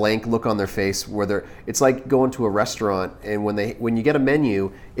that blank look on their face where it's like going to a restaurant, and when you get a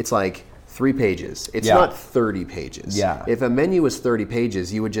menu, it's like 3 pages. It's not 30 pages. Yeah. If a menu was 30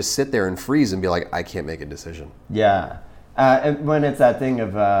 pages, you would just sit there and freeze and be like, I can't make a decision. Yeah. And when it's that thing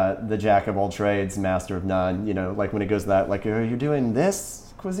of the jack of all trades, master of none, you know, like when it goes to that, like, you're doing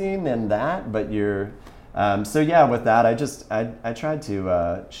this cuisine and that, but you're... so yeah, with that, I tried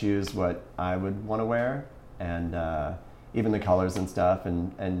to choose what I would want to wear, and even the colors and stuff,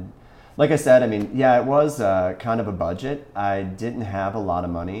 and like I said, I mean, yeah, it was kind of a budget. I didn't have a lot of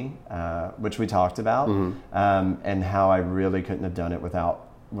money, which we talked about, and how I really couldn't have done it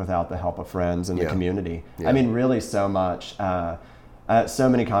without the help of friends and the community. Yeah. I mean, really so much. So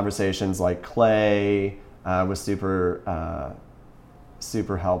many conversations, like Clay was super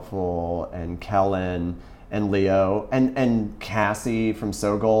helpful, and Kellen and Leo and Cassie from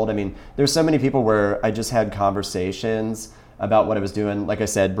So Gold. I mean, there's so many people where I just had conversations about what I was doing. Like I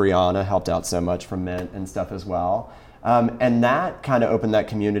said, Brianna helped out so much from Mint and stuff as well. And that kind of opened that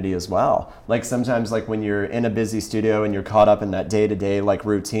community as well. Like sometimes, like when you're in a busy studio and you're caught up in that day-to-day like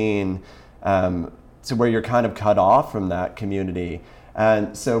routine, to where you're kind of cut off from that community.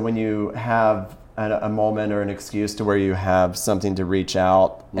 And so when you have a moment or an excuse to where you have something to reach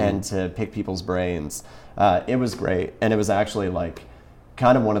out and to pick people's brains, it was great. And it was actually like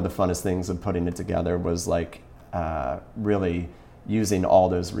kind of one of the funnest things of putting it together was like really using all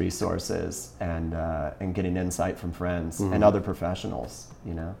those resources and getting insight from friends and other professionals,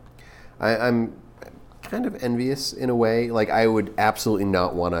 you know. I'm kind of envious in a way. Like, I would absolutely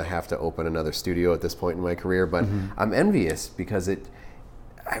not want to have to open another studio at this point in my career, but I'm envious because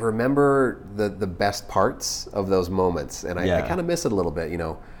I remember the best parts of those moments, and I kind of miss it a little bit, you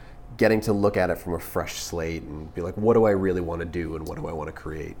know, getting to look at it from a fresh slate and be like, what do I really want to do and what do I want to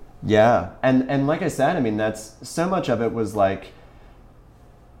create? Yeah, and like I said, I mean, that's so much of it was like,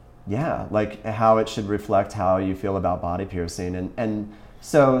 like how it should reflect how you feel about body piercing. And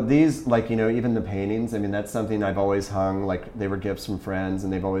so these, like, you know, even the paintings, I mean, that's something I've always hung, like they were gifts from friends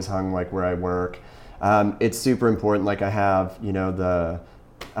and they've always hung like where I work. It's super important. Like I have, you know, the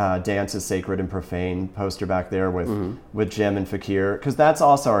Dance is Sacred and Profane poster back there with Jim and Fakir, because that's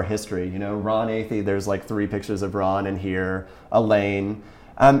also our history. You know, Ron Athey, there's like 3 pictures of Ron in here, Elaine.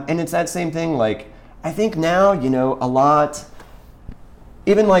 And it's that same thing, like, I think now, you know, a lot,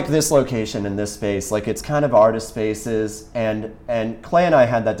 even like this location in this space, like it's kind of artist spaces, and Clay and I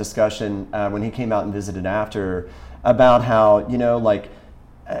had that discussion when he came out and visited after, about how, like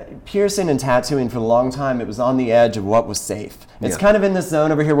piercing and tattooing for a long time, it was on the edge of what was safe. It's kind of in this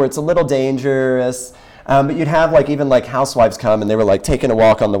zone over here where it's a little dangerous. But you'd have even housewives come and they were like taking a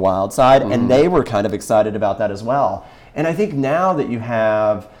walk on the wild side, and they were kind of excited about that as well. And I think now that you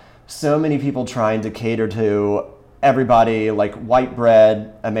have so many people trying to cater to everybody, like white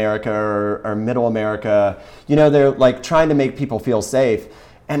bread America or middle America, they're like trying to make people feel safe.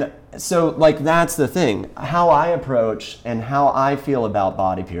 And so that's the thing. How I approach and how I feel about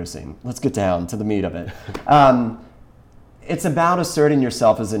body piercing. Let's get down to the meat of it. It's about asserting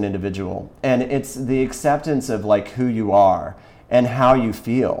yourself as an individual, and it's the acceptance of who you are and how you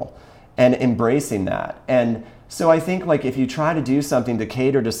feel and embracing that. And so I think if you try to do something to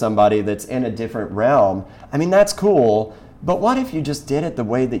cater to somebody that's in a different realm, I mean, that's cool, but what if you just did it the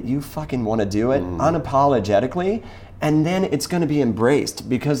way that you fucking want to do it, unapologetically, and then it's going to be embraced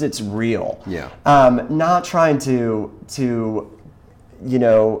because it's real. Yeah. Not trying to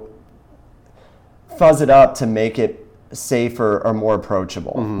fuzz it up to make it safer or more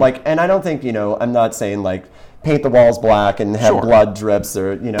approachable. And I don't think, I'm not saying paint the walls black and have blood drips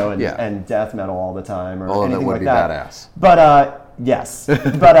or, and death metal all the time or anything like that. Badass. But, yes.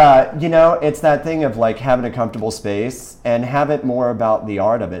 But, it's that thing of having a comfortable space and have it more about the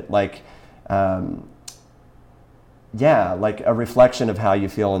art of it. A reflection of how you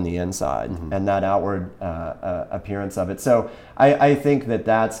feel on the inside and that outward appearance of it. So I think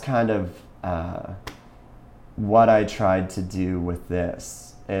that's kind of what I tried to do with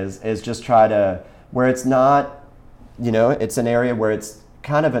this is just try to, where it's not, it's an area where it's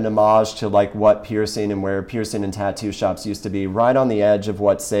kind of an homage to what piercing and where piercing and tattoo shops used to be, right on the edge of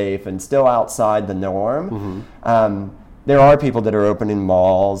what's safe and still outside the norm. There are people that are opening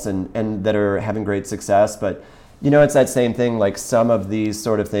malls and that are having great success, but it's that same thing, some of these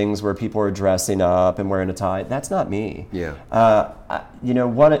sort of things where people are dressing up and wearing a tie. That's not me. Yeah.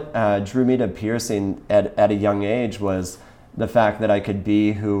 What drew me to piercing at a young age was the fact that I could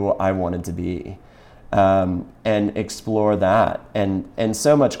be who I wanted to be, and explore that. And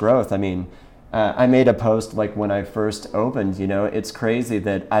so much growth. I mean, I made a post when I first opened, it's crazy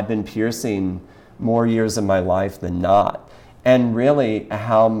that I've been piercing more years of my life than not. And really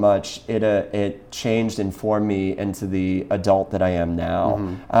how much it changed and formed me into the adult that I am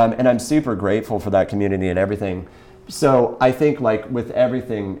now. And I'm super grateful for that community and everything. So I think with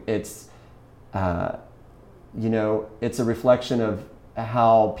everything, it's, it's a reflection of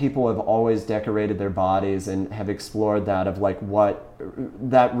how people have always decorated their bodies and have explored that of what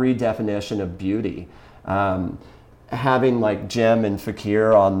that redefinition of beauty. Having Jem and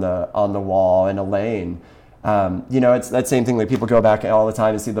Fakir on the wall and Elaine. It's that same thing. People go back all the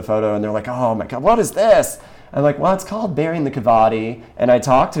time and see the photo and they're like, oh my God, what is this? I'm like, well, it's called Bearing the Kavadi. And I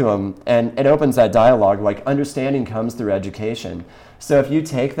talk to them and it opens that dialogue. Understanding comes through education. So if you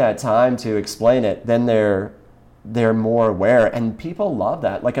take that time to explain it, then they're more aware, and people love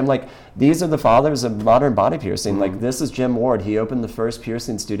that. I'm like, these are the fathers of modern body piercing. This is Jim Ward. He opened the first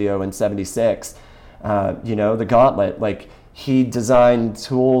piercing studio in '76. The Gauntlet. He designed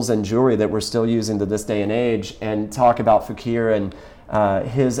tools and jewelry that we're still using to this day and age, and talk about Fakir and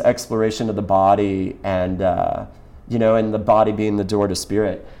his exploration of the body and, and the body being the door to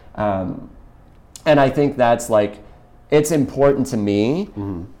spirit. And I think that's it's important to me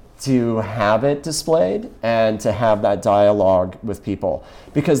to have it displayed and to have that dialogue with people,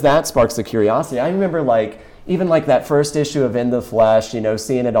 because that sparks the curiosity. I remember even that first issue of In the Flesh,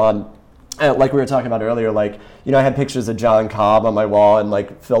 seeing it on, like we were talking about earlier, I had pictures of John Cobb on my wall,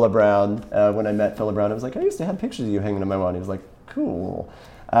 and Philip Brown, when I met Philip Brown, I was like, I used to have pictures of you hanging on my wall. And he was like, cool.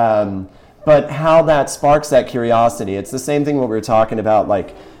 But how that sparks that curiosity, it's the same thing what we were talking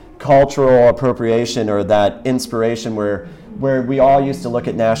about, cultural appropriation or that inspiration where we all used to look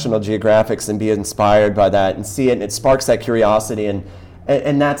at National Geographics and be inspired by that and see it, and it sparks that curiosity.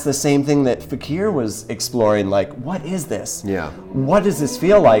 And that's the same thing that Fakir was exploring, what is this? Yeah. What does this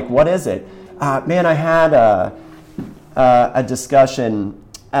feel like? What is it? Man, I had a discussion,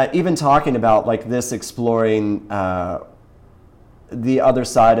 even talking about this exploring the other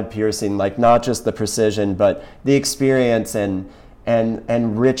side of piercing, not just the precision, but the experience and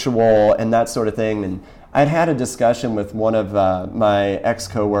ritual and that sort of thing. And I'd had a discussion with one of my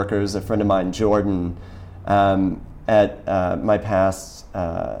ex-coworkers, a friend of mine, Jordan, at my past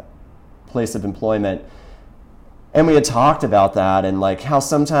place of employment, and we had talked about that and how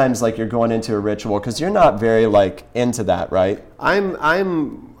sometimes you're going into a ritual because you're not very into that, right?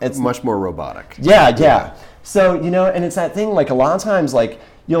 It's much more robotic. Yeah. So and it's that thing, a lot of times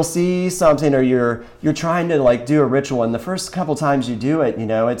you'll see something, or you're trying to like do a ritual, and the first couple times you do it,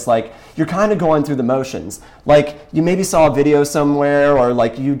 it's like you're kind of going through the motions. Like you maybe saw a video somewhere, or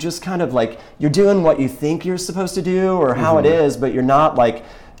like you just kind of like you're doing what you think you're supposed to do or how it is, but you're not like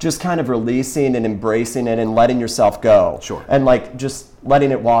just kind of releasing and embracing it and letting yourself go. Sure. And like just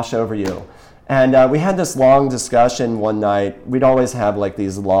letting it wash over you. And we had this long discussion one night. We'd always have like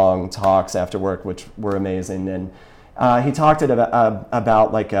these long talks after work, which were amazing. And he talked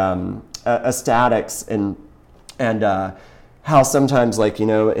about like ecstatics and how sometimes like,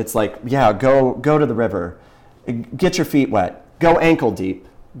 it's like, yeah, go to the river, get your feet wet, go ankle deep,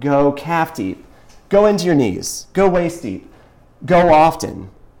 go calf deep, go into your knees, go waist deep, go often,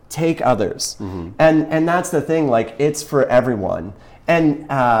 take others. And that's the thing, like it's for everyone.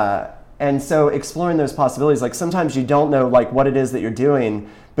 And so exploring those possibilities, like sometimes you don't know like what it is that you're doing,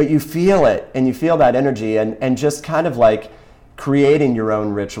 but you feel it and you feel that energy, and just kind of like creating your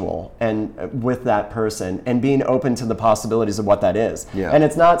own ritual and with that person and being open to the possibilities of what that is. Yeah. And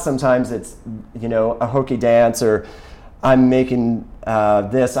it's not, sometimes it's, a hokey dance, or I'm making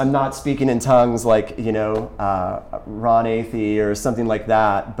this, I'm not speaking in tongues like, Ron Athey or something like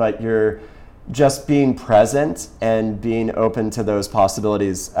that, but you're just being present and being open to those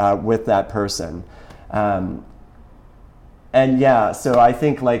possibilities with that person. And yeah, so I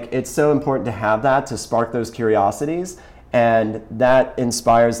think like it's so important to have that, to spark those curiosities, and that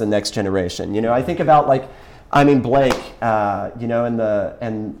inspires the next generation. I think about like, Blake,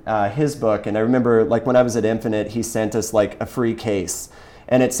 in his book, and I remember like when I was at Infinite, he sent us like a free case,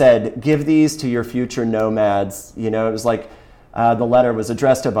 and it said, give these to your future nomads. It was like, the letter was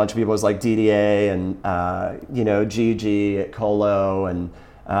addressed to a bunch of people. It was like DDA and, Gigi at Colo, and,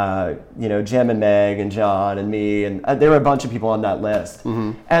 Jim and Meg and John and me. And there were a bunch of people on that list.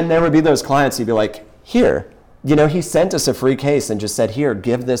 And there would be those clients who'd be like, here, he sent us a free case and just said, here,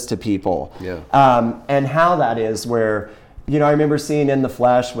 give this to people. Yeah. And how that is where, I remember seeing In the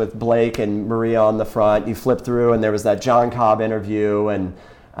Flesh with Blake and Maria on the front. You flip through and there was that John Cobb interview, and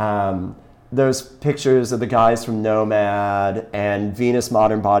those pictures of the guys from Nomad and Venus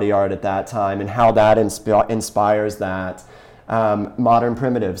Modern Body Art at that time, and how that inspires that. Modern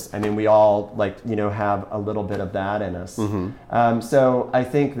Primitives. We all have a little bit of that in us. So I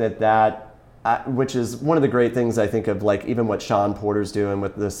think that which is one of the great things I think of, like even what Sean Porter's doing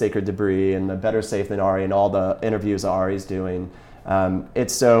with the Sacred Debris and the Better Safe Than Ari and all the interviews Ari's doing.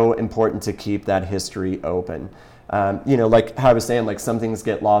 It's so important to keep that history open. Like how I was saying, like some things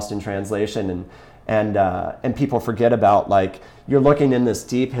get lost in translation, and people forget about, like, you're looking in this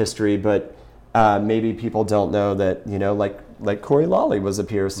deep history, but maybe people don't know that, like Corey Lawley was a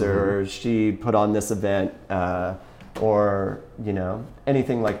piercer, or she put on this event, or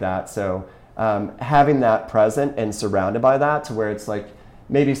anything like that. So having that present and surrounded by that, to where it's like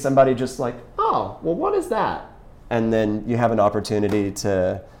maybe somebody just like, oh, well, what is that? And then you have an opportunity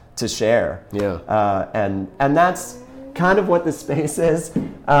to share. Yeah. And that's kind of what the space is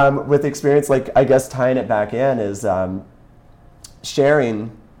with experience. Like, I guess tying it back in is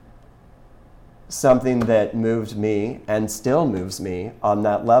sharing something that moved me and still moves me on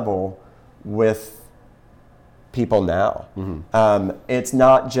that level with people now. It's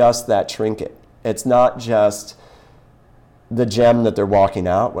not just that trinket. It's not just the gem that they're walking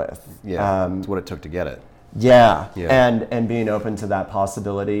out with. Yeah. It's what it took to get it. Yeah. Yeah. And being open to that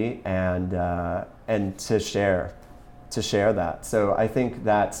possibility, and to share that. So I think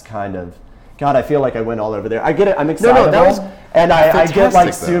that's kind of, God, I feel like I went all over there. I get it. I'm excited. No, that was and I get like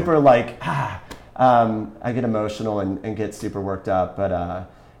though. super like, I get emotional and get super worked up. But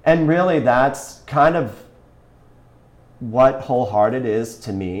and really that's kind of what Wholehearted is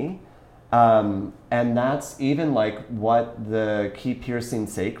to me. And that's even like what the Keep Piercing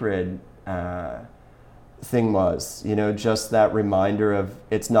Sacred thing was, just that reminder of,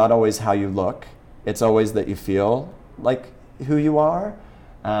 it's not always how you look, it's always that you feel like who you are.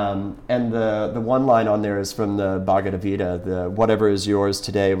 And the one line on there is from the Bhagavad Gita, the whatever is yours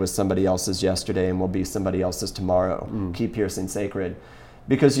today was somebody else's yesterday and will be somebody else's tomorrow. Keep piercing sacred.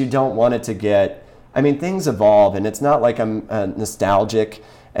 Because you don't want it to get, things evolve, and it's not like I'm nostalgic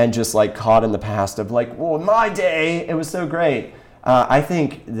and just like caught in the past of like, well, in my day, it was so great. I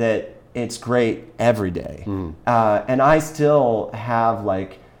think that it's great every day. And I still have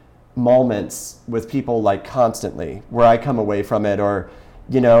like moments with people like constantly where I come away from it, or,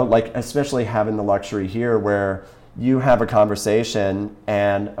 like especially having the luxury here where you have a conversation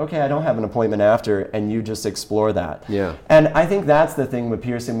and, okay, I don't have an appointment after, and you just explore that. Yeah. And I think that's the thing with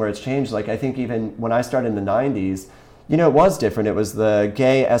piercing where it's changed. Like, I think even when I started in the 90s, it was different. It was the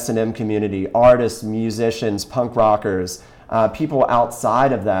gay S&M community, artists, musicians, punk rockers, people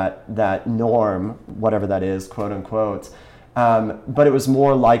outside of that norm, whatever that is, quote unquote. But it was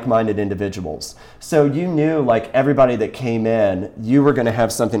more like-minded individuals. So you knew like everybody that came in, you were going to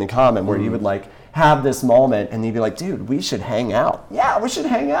have something in common where you would like have this moment and you'd be like, dude, we should hang out. Yeah, we should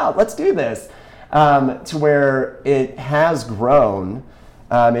hang out. Let's do this. To where it has grown.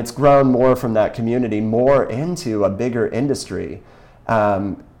 It's grown more from that community, more into a bigger industry.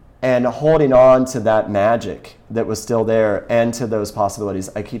 And holding on to that magic that was still there and to those possibilities.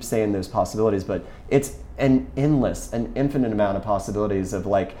 I keep saying those possibilities, but it's an infinite amount of possibilities of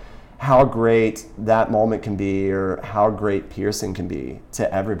like how great that moment can be or how great piercing can be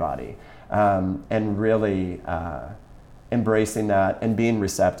to everybody. And really embracing that and being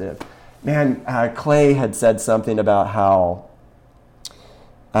receptive. Man, Clay had said something about how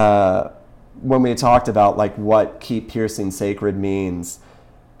when we talked about like what keep piercing sacred means,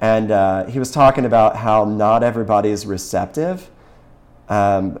 and he was talking about how not everybody is receptive.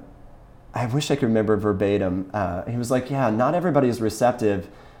 I wish I could remember verbatim. He was like, yeah, not everybody is receptive,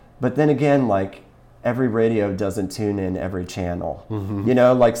 but then again, like every radio doesn't tune in every channel. You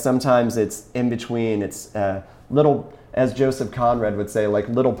know, like sometimes it's in between. It's little, as Joseph Conrad would say, like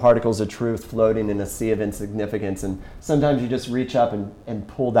little particles of truth floating in a sea of insignificance. And sometimes you just reach up and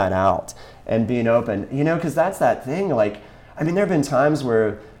pull that out and being open, you know, because that's that thing. Like, I mean, there have been times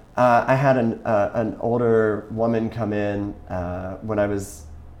where I had an older woman come in when I was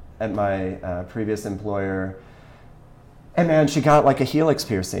at my previous employer, and man, she got like a helix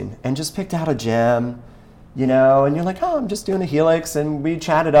piercing and just picked out a gem, you know, and you're like, oh, I'm just doing a helix, and we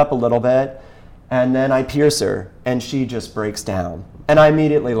chatted up a little bit, and then I pierce her, and she just breaks down, and I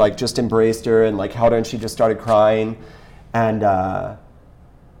immediately like just embraced her and like held her, and she just started crying, and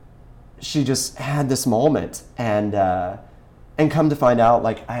she just had this moment, and come to find out,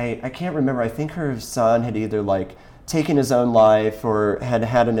 like, I can't remember, I think her son had either like taken his own life or had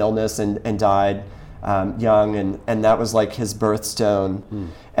had an illness and died young, and that was like his birthstone.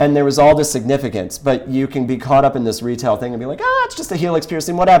 And there was all this significance, but you can be caught up in this retail thing and be like, it's just a helix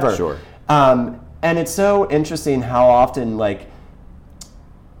piercing, whatever. Sure. And it's so interesting how often like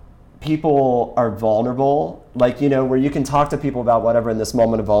people are vulnerable, like, you know, where you can talk to people about whatever in this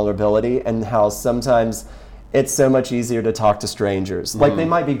moment of vulnerability, and how sometimes it's so much easier to talk to strangers. Like they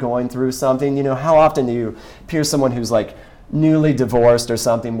might be going through something, you know, how often do you hear someone who's like newly divorced or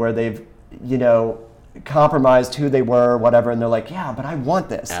something where they've, you know, compromised who they were or whatever, and they're like, yeah, but I want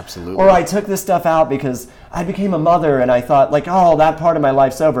this. Absolutely. Or I took this stuff out because I became a mother and I thought like, oh, that part of my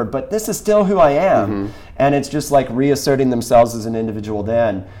life's over, but this is still who I am. And it's just like reasserting themselves as an individual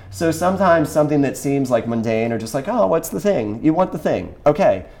then. So sometimes something that seems like mundane or just like, oh, what's the thing? You want the thing.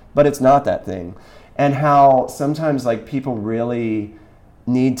 Okay, but it's not that thing. And how sometimes like people really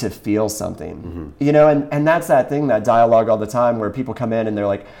need to feel something, you know, and that's that thing, that dialogue all the time where people come in and they're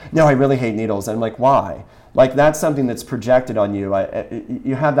like, no, I really hate needles. And I'm like, why? Like that's something that's projected on you.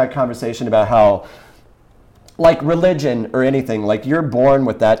 You have that conversation about how like religion or anything, like you're born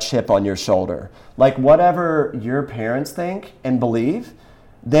with that chip on your shoulder. Like whatever your parents think and believe,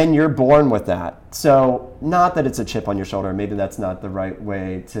 then you're born with that. So not that it's a chip on your shoulder, maybe that's not the right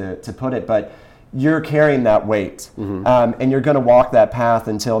way to put it, but you're carrying that weight, and you're going to walk that path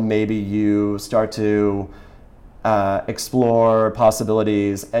until maybe you start to explore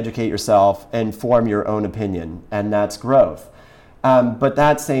possibilities, educate yourself, and form your own opinion, and that's growth. But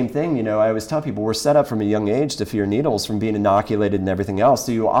that same thing, you know, I always tell people we're set up from a young age to fear needles from being inoculated and everything else,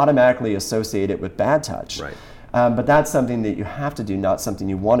 so you automatically associate it with bad touch. Right. But that's something that you have to do, not something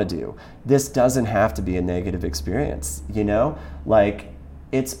you want to do. This doesn't have to be a negative experience, you know? Like,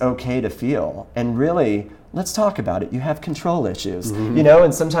 it's okay to feel. And really, let's talk about it. You have control issues, you know,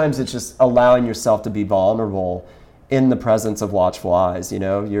 and sometimes it's just allowing yourself to be vulnerable in the presence of watchful eyes, you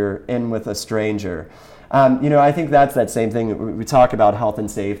know, you're in with a stranger. You know, I think that's that same thing. We talk about health and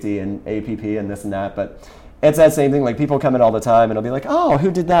safety and APP and this and that, but it's that same thing. Like people come in all the time and they'll be like, oh,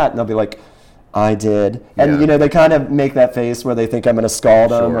 who did that? And they'll be like, I did. And, you know, they kind of make that face where they think I'm going to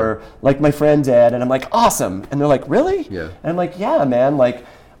scald them, or like my friend did. And I'm like, awesome. And they're like, really? Yeah. And I'm like, yeah, man. Like,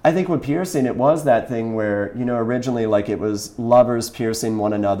 I think with piercing, it was that thing where, you know, originally like it was lovers piercing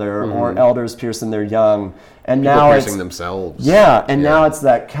one another or elders piercing their young. And people now piercing it's themselves. Yeah. And now it's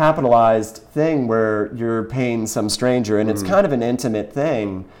that capitalized thing where you're paying some stranger and it's kind of an intimate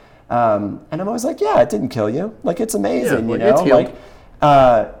thing. And I'm always like, yeah, it didn't kill you. Like, it's amazing, you know?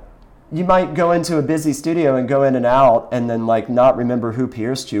 Like, you might go into a busy studio and go in and out and then like not remember who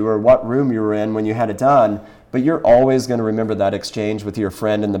pierced you or what room you were in when you had it done, but you're always going to remember that exchange with your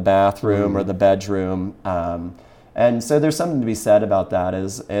friend in the bathroom or the bedroom. And so there's something to be said about that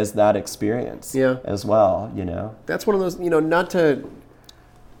as that experience Yeah. as well, you know. That's one of those, not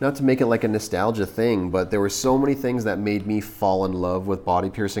to make it like a nostalgia thing, but there were so many things that made me fall in love with body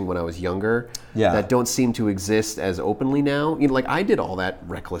piercing when I was younger that don't seem to exist as openly now. Like I did all that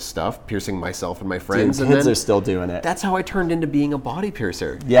reckless stuff, piercing myself and my friends. Dude, and kids then are still doing it. That's how I turned into being a body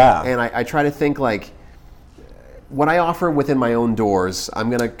piercer. Yeah. And I try to think like, what I offer within my own doors, I'm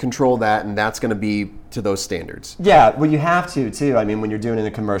going to control that, and that's going to be to those standards. Yeah, well, you have to, too. I mean, when you're doing it in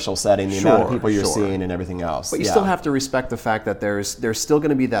a commercial setting, the amount of Sure, people you're sure. seeing and everything else. But you yeah. still have to respect the fact that there's still going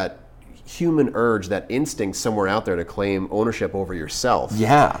to be that human urge, that instinct somewhere out there to claim ownership over yourself.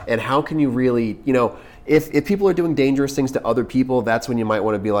 Yeah. And how can you really, if people are doing dangerous things to other people, that's when you might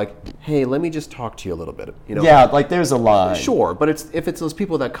want to be like, hey, let me just talk to you a little bit. Yeah, like there's a line. Sure, but if it's those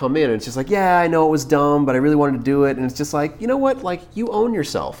people that come in and it's just like, yeah, I know it was dumb, but I really wanted to do it, and it's just like, you know what, like you own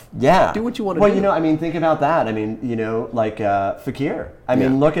yourself. Yeah. Do what you want to do. Well, I mean, think about that. I mean, like Fakir. I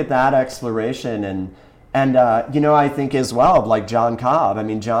mean, look at that exploration and I think as well, like John Cobb. I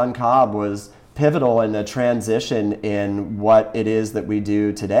mean, John Cobb was pivotal in the transition in what it is that we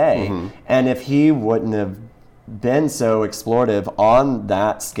do today. Mm-hmm. And if he wouldn't have been so explorative on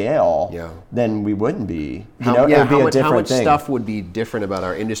that scale, then we wouldn't be. How much stuff would be different about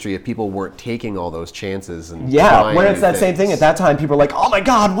our industry if people weren't taking all those chances and trying where it's new that same things? thing. At that time, people were like, "Oh my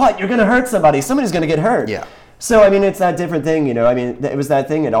God, what? You're going to hurt somebody. Somebody's going to get hurt." Yeah. So I mean, it's that different thing. I mean, it was that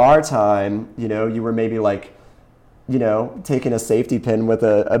thing at our time. You were maybe like, taking a safety pin with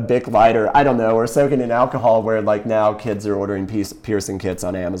a Bic lighter, I don't know, or soaking in alcohol, where like now kids are ordering piercing kits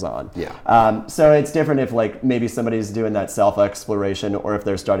on Amazon. Yeah. So it's different if like maybe somebody's doing that self-exploration, or if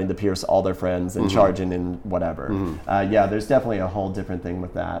they're starting to pierce all their friends and charging and whatever. There's definitely a whole different thing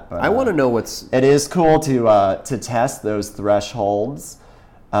with that. But I want to know it is cool to test those thresholds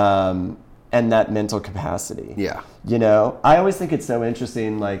and that mental capacity. Yeah. I always think it's so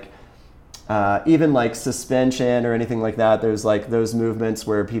interesting, like, even like suspension or anything like that, there's like those movements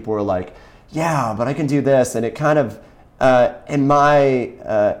where people are like, yeah, but I can do this. And it kind of, in my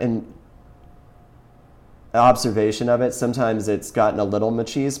observation of it, sometimes it's gotten a little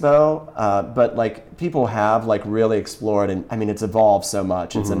machismo, but like people have like really explored, and I mean, it's evolved so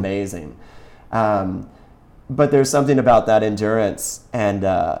much. It's amazing. But there's something about that endurance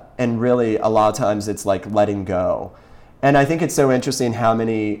and really a lot of times it's like letting go. And I think it's so interesting how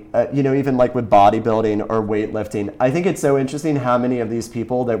many, even like with bodybuilding or weightlifting, I think it's so interesting how many of these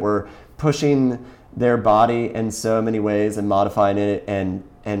people that were pushing their body in so many ways and modifying it and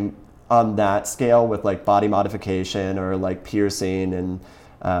on that scale with like body modification or like piercing and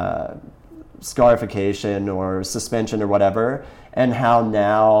scarification or suspension or whatever, and how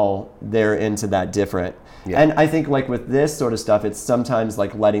now they're into that different. Yeah. And I think like with this sort of stuff, it's sometimes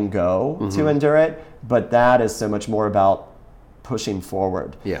like letting go to endure it, but that is so much more about pushing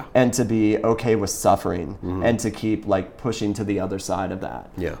forward and to be okay with suffering and to keep like pushing to the other side of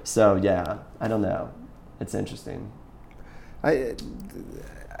that. Yeah. So I don't know. It's interesting. I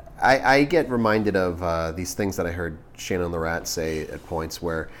get reminded of these things that I heard Shannon the Rat say at points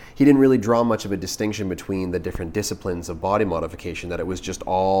where he didn't really draw much of a distinction between the different disciplines of body modification, that it was just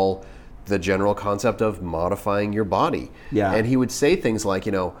all the general concept of modifying your body. Yeah. And he would say things like,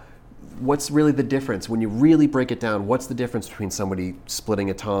 what's really the difference when you really break it down? What's the difference between somebody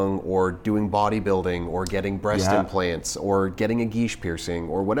splitting a tongue or doing bodybuilding or getting breast implants or getting a guiche piercing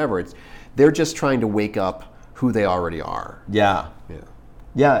or whatever? They're just trying to wake up who they already are. Yeah.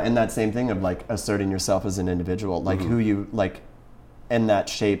 Yeah, and that same thing of like asserting yourself as an individual, like who you like in that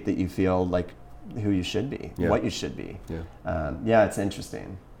shape that you feel like who you should be, what you should be. Yeah, it's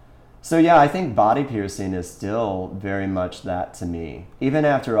interesting. So I think body piercing is still very much that to me. Even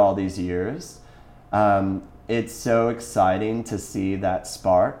after all these years, it's so exciting to see that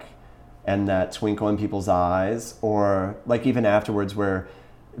spark and that twinkle in people's eyes, or like even afterwards where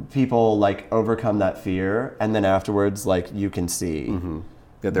people like overcome that fear, and then afterwards like you can see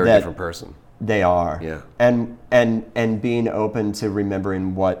that they're a different person. They are. Yeah. And being open to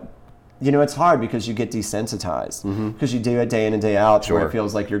remembering what, it's hard because you get desensitized because you do it day in and day out where it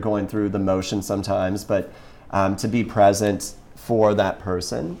feels like you're going through the motion sometimes, but to be present for that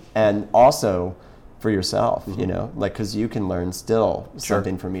person and also for yourself, like, because you can learn still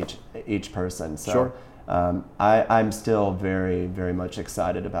something from each person. So I'm still very, very much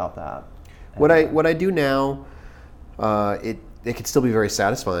excited about that. What I do now, it can still be very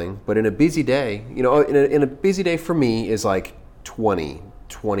satisfying, but in a busy day, in a busy day for me is like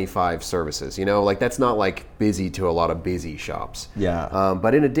 25 services, like that's not like busy to a lot of busy shops. Yeah.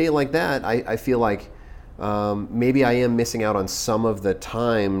 But in a day like that, I feel like maybe I am missing out on some of the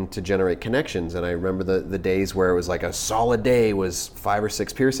time to generate connections. And I remember the days where it was like a solid day was 5 or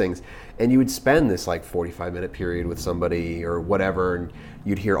 6 piercings, and you would spend this like 45-minute period with somebody or whatever, and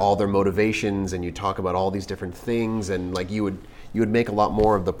you'd hear all their motivations, and you'd talk about all these different things, and like you would make a lot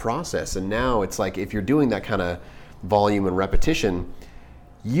more of the process. And now it's like if you're doing that kind of volume and repetition,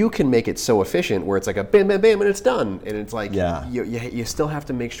 you can make it so efficient where it's like a bam, bam, bam, and it's done. And it's like you still have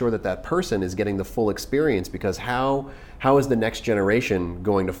to make sure that person is getting the full experience, because how is the next generation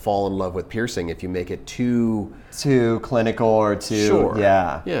going to fall in love with piercing if you make it too clinical or too sure.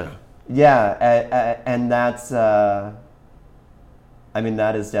 And that's I mean,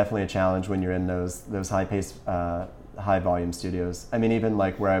 that is definitely a challenge when you're in those high-paced, high-volume studios. I mean, even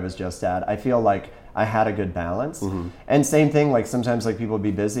like where I was just at, I feel like I had a good balance. Mm-hmm. And same thing, like sometimes like people would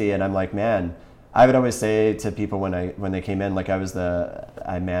be busy, and I'm like, man, I would always say to people when they came in, like I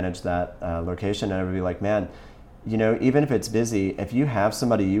managed that location, and I would be like, man, you know, even if it's busy, if you have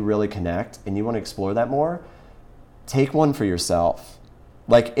somebody you really connect and you want to explore that more, take one for yourself.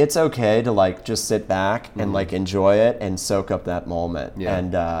 Like, it's okay to like just sit back and Mm-hmm. like enjoy it and soak up that moment,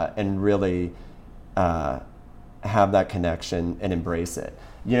 and really have that connection and embrace it.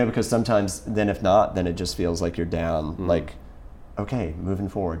 You know, because sometimes then if not, then it just feels like you're down. Mm-hmm. Like, okay, moving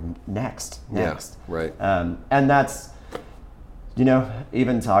forward, next. Yeah, right. And that's, you know,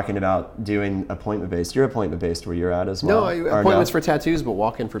 even talking about doing appointment-based. You're appointment-based where you're at as well? No, appointments for tattoos, but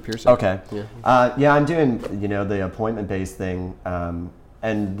walk-in for piercing. Okay. Yeah. I'm doing, you know, the appointment-based thing,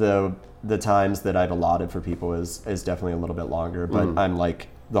 and the times that I've allotted for people is definitely a little bit longer, but I'm like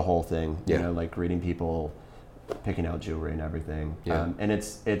the whole thing, you know, like greeting people, picking out jewelry and everything. And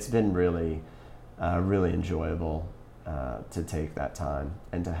it's been really, really enjoyable to take that time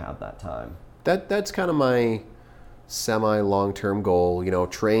and to have that time. That's kind of my semi-long-term goal, you know,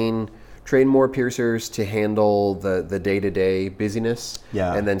 train more piercers to handle the day-to-day busyness,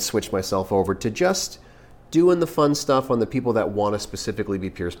 and then switch myself over to just doing the fun stuff on the people that want to specifically be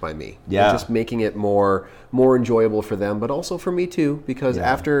pierced by me. And just making it more enjoyable for them, but also for me too, because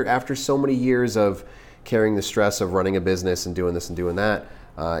after so many years of carrying the stress of running a business and doing this and doing that,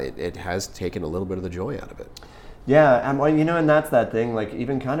 it has taken a little bit of the joy out of it. Yeah, and well, you know, and that's that thing, like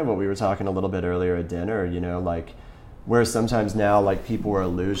even kind of what we were talking a little bit earlier at dinner, you know, like where sometimes now like people are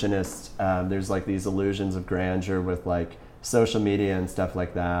illusionists. There's like these illusions of grandeur with like social media and stuff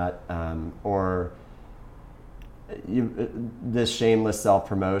like that, or this shameless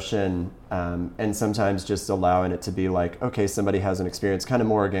self-promotion, and sometimes just allowing it to be like, okay, somebody has an experience kind of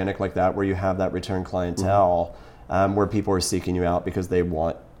more organic like that, where you have that return clientele, where people are seeking you out because they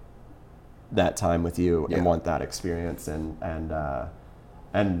want that time with you and want that experience, and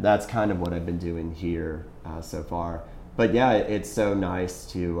that's kind of what I've been doing here so far. But yeah, it's so nice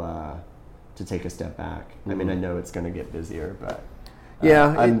to take a step back. I mean, I know it's going to get busier, but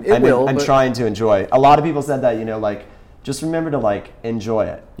I'm trying to enjoy. A lot of people said that, you know, like just remember to like enjoy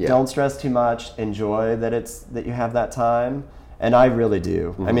it. Don't stress too much. Enjoy that you have that time, and I really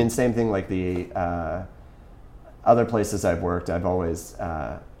do. I mean, same thing like the other places I've worked. I've always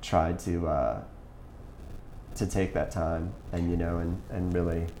tried to take that time and, you know, and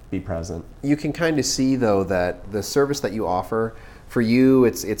really be present. You can kind of see though that the service that you offer, for you,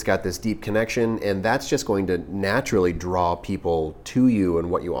 it's got this deep connection, and that's just going to naturally draw people to you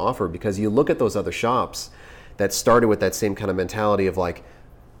and what you offer, because you look at those other shops that started with that same kind of mentality of like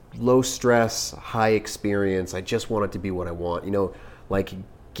low stress, high experience. I just want it to be what I want. You know, like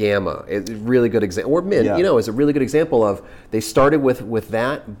Gamma is a really good example, or Mint, you know, is a really good example of they started with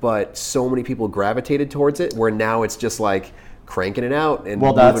that, but so many people gravitated towards it, where now it's just like cranking it out and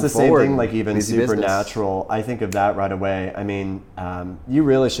well, that's the forward. Same thing, like even Supernatural. I think of that right away. I mean, you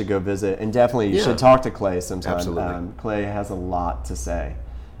really should go visit, and definitely you should talk to Clay sometime. Absolutely. Clay has a lot to say.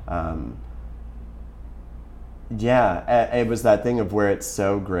 It was that thing of where it's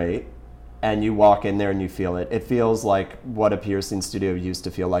so great, and you walk in there and you feel it. It feels like what a piercing studio used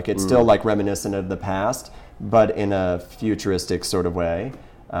to feel like. It's still like reminiscent of the past, but in a futuristic sort of way,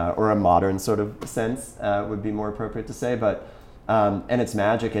 or a modern sort of sense would be more appropriate to say. But and it's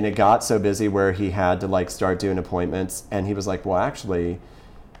magic, and it got so busy where he had to like start doing appointments, and he was like, well, actually,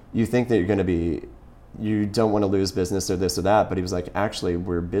 you think that you don't want to lose business or this or that, but he was like, actually,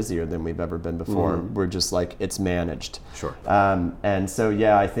 we're busier than we've ever been before. We're just like, it's managed. Sure. And so,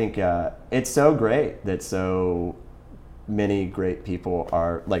 yeah, I think it's so great that so many great people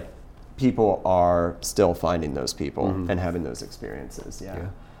are still finding those people and having those experiences.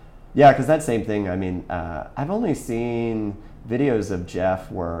 Yeah, because that same thing, I mean, I've only seen videos of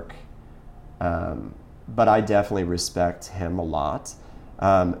Jeff work, but I definitely respect him a lot.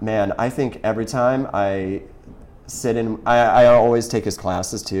 Man, I think every time I sit in, I always take his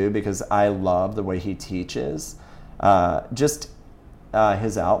classes too, because I love the way he teaches.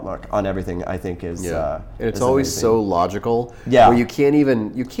 His outlook on everything, I think, is and it's is always amazing. so logical. Yeah. Where you can't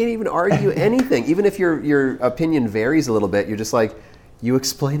even argue anything, even if your opinion varies a little bit. You're just like, you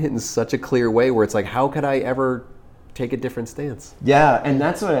explain it in such a clear way where it's like, how could I ever take a different stance? Yeah, and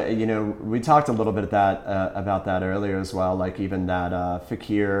that's what, we talked a little bit about that earlier as well, like even that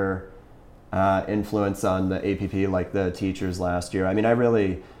Fakir influence on the APP, like the teachers last year. I mean, I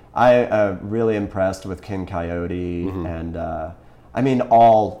really impressed with Ken Coyote and I mean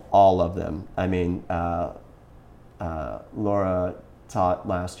all of them. I mean, Laura taught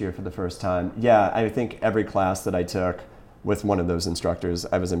last year for the first time. Yeah, I think every class that I took with one of those instructors,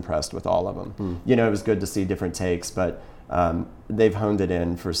 I was impressed with all of them. It was good to see different takes, but they've honed it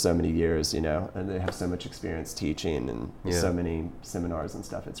in for so many years, and they have so much experience teaching and so many seminars and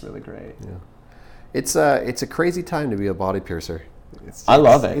stuff. It's really great. Yeah. It's a crazy time to be a body piercer. I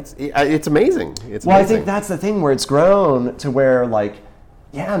love it. It's amazing. It's well, amazing. I think that's the thing where it's grown to where, like,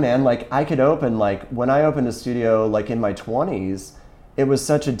 yeah, man, like I could open, like when I opened a studio, like in my 20s, it was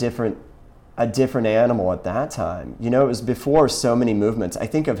such a different animal at that time. It was before so many movements. I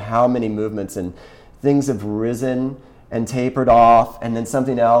think of how many movements and things have risen and tapered off, and then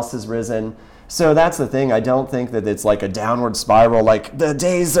something else has risen. So that's the thing. I don't think that it's like a downward spiral, like the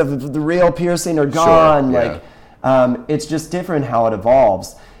days of the real piercing are gone. Sure, yeah. Like, it's just different how it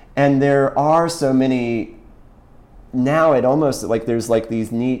evolves. And there are so many, now it almost, like there's like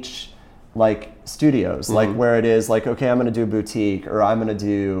these niche like studios, like where it is like, okay, I'm going to do boutique, or I'm going to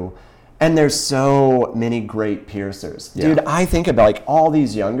do, and there's so many great piercers. Yeah. Dude, I think about like all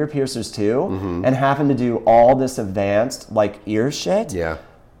these younger piercers too, and having to do all this advanced like ear shit. Yeah.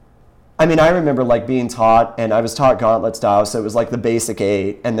 I mean, I remember like being taught, and I was taught gauntlet style, so it was like the basic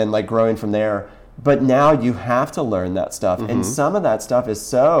 8, and then like growing from there. But now you have to learn that stuff, and some of that stuff is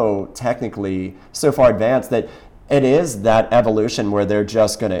so technically so far advanced that it is that evolution where they're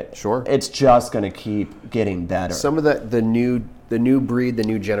just gonna, it's just gonna keep getting better. Some of the new breed, the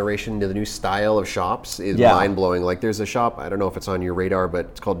new generation, the new style of shops is mind blowing. Like there's a shop, I don't know if it's on your radar, but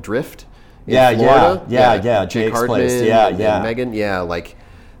it's called Drift in Florida. Yeah. Jake Jake's Hartman, place. and Megan. Yeah, like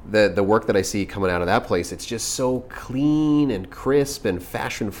the work that I see coming out of that place, it's just so clean and crisp and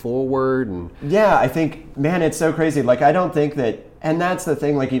fashion forward. And yeah, I think, man, it's so crazy. Like I don't think that, and that's the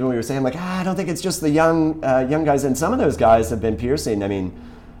thing. Like even we were saying, like I don't think it's just the young guys, and some of those guys have been piercing. I mean,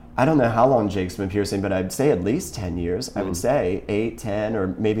 I don't know how long Jake's been piercing, but I'd say at least 10 years. I would say 8, 10, or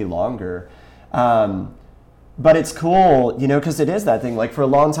maybe longer. But it's cool, because it is that thing. Like for a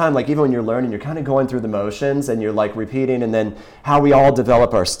long time, like even when you're learning, you're kind of going through the motions and you're like repeating, and then how we all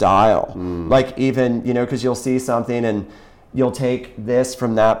develop our style. Like even, because you'll see something and you'll take this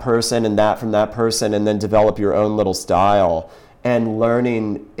from that person and that from that person, and then develop your own little style. And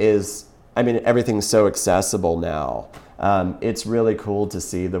learning is, I mean, everything's so accessible now. It's really cool to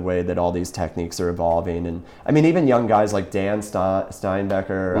see the way that all these techniques are evolving. And I mean, even young guys like Dan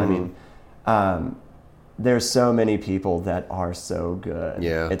Steinbecker, I mean, there's so many people that are so good.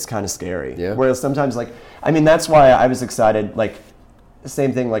 Yeah. It's kind of scary. Yeah. Whereas sometimes, like, I mean, that's why I was excited, like, the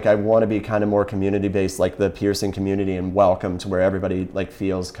same thing, like I want to be kind of more community-based, like the piercing community, and welcome to where everybody like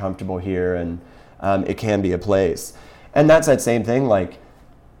feels comfortable here, and it can be a place. And that's that same thing, like,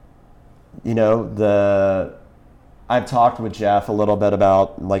 I've talked with Jeff a little bit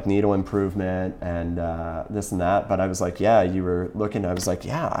about like needle improvement and this and that, but I was like, yeah, you were looking, I was like,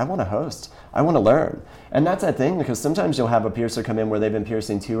 yeah, I want to host. I want to learn. And that's that thing, because sometimes you'll have a piercer come in where they've been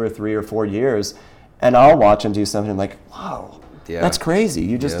piercing 2 or 3 or 4 years, and I'll watch them do something like, whoa, that's crazy.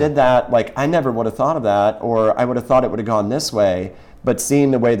 You just did that. Like, I never would have thought of that, or I would have thought it would have gone this way, but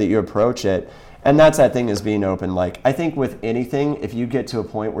seeing the way that you approach it. And that's that thing, is being open. Like, I think with anything, if you get to a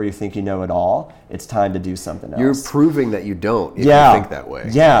point where you think you know it all, it's time to do something else. You're proving that you don't if you think that way.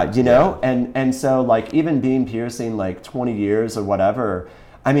 Yeah, And so, like, even being piercing, like, 20 years or whatever,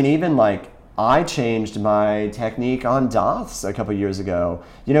 I mean, even, like, I changed my technique on doths a couple years ago.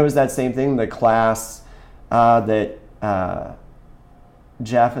 It was that same thing, the class that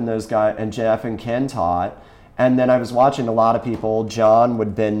Jeff and Ken taught. And then I was watching a lot of people. John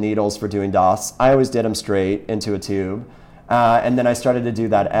would bend needles for doing doths. I always did them straight into a tube. And then I started to do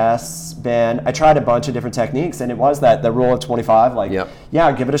that S bend. I tried a bunch of different techniques, and it was the rule of 25. Like,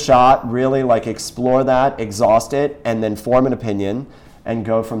 give it a shot, really like explore that, exhaust it, and then form an opinion and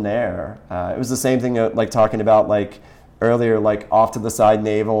go from there. It was the same thing like talking about like earlier, like off to the side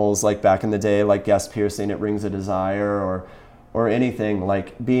navels, like back in the day, like guest piercing at Rings of Desire, or or anything,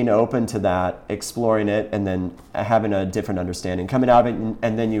 like being open to that, exploring it, and then having a different understanding, coming out of it,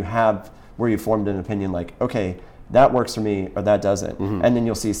 and then you have where you formed an opinion like, okay, that works for me or that doesn't. And then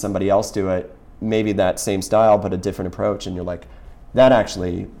you'll see somebody else do it, maybe that same style but a different approach, and you're like, that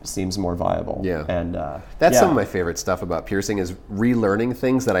actually seems more viable. Yeah. And that's some of my favorite stuff about piercing is relearning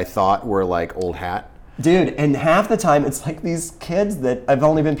things that I thought were like old hat. Dude, and half the time it's like these kids that I've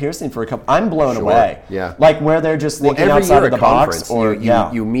only been piercing for a couple. I'm blown away. Yeah. Like where they're just thinking every outside year of the at box. conference, Or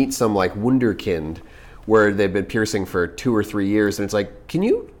you meet some like wunderkind where they've been piercing for 2 or 3 years, and it's like, can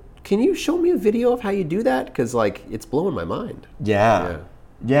you show me a video of how you do that? Because like it's blowing my mind. Yeah.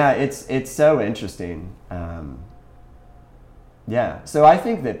 It's so interesting. So I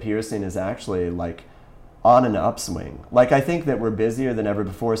think that piercing is actually like on an upswing. Like I think that we're busier than ever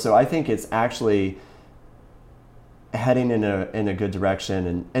before. So I think it's actually heading in a good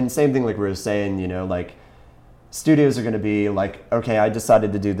direction. And same thing like we were saying, you know, like studios are going to be like, okay, I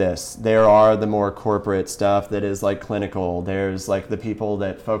decided to do this. There are the more corporate stuff that is like clinical. There's like the people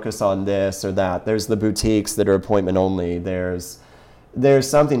that focus on this or that. There's the boutiques that are appointment only. There's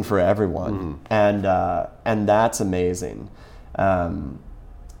something for everyone. And that's amazing.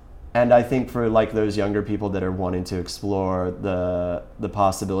 And I think for like those younger people that are wanting to explore the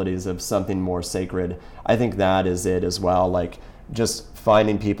possibilities of something more sacred, I think that is it as well. Like just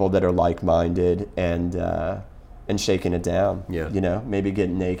finding people that are like-minded and shaking it down. Yeah. You know, maybe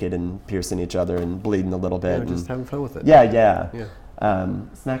getting naked and piercing each other and bleeding a little bit. Yeah, just having fun with it. Yeah.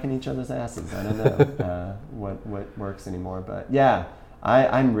 Smacking each other's asses. I don't know what works anymore, but yeah,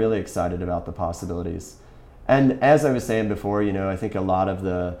 I'm really excited about the possibilities. And as I was saying before, you know, I think a lot of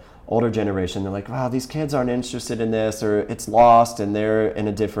the older generation, they're like, wow, these kids aren't interested in this, or it's lost and they're in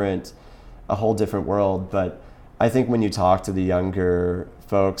a whole different world. But I think when you talk to the younger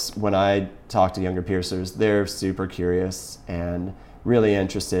folks, when I talk to younger piercers, they're super curious and really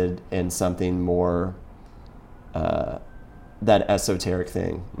interested in something more, that esoteric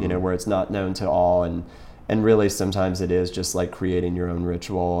thing, you know, where it's not known to all. And really sometimes it is just like creating your own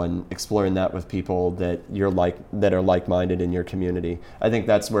ritual and exploring that with people that that are like-minded in your community. I think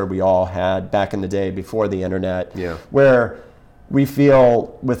that's where we all had back in the day before the internet, where we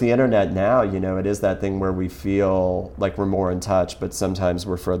feel with the internet now, you know, it is that thing where we feel like we're more in touch, but sometimes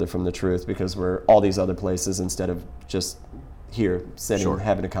we're further from the truth because we're all these other places instead of just here sitting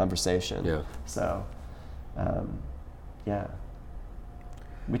having a conversation. Yeah. So,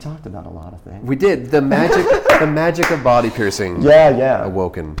 we talked about a lot of things. We did. The magic of body piercing. Yeah.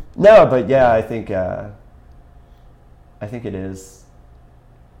 Awoken. No, but yeah, I think it is.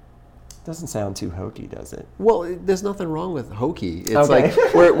 Doesn't sound too hokey, does it? Well, there's nothing wrong with hokey. It's like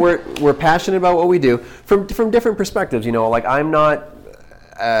we're passionate about what we do from different perspectives. You know, like I'm not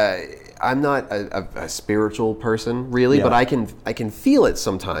a spiritual person really, but I can feel it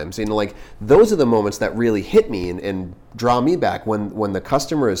sometimes. You know, like those are the moments that really hit me and draw me back when the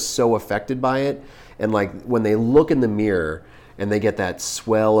customer is so affected by it, and like when they look in the mirror and they get that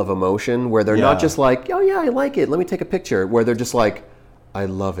swell of emotion where they're not just like, oh yeah, I like it, let me take a picture, where they're just like, I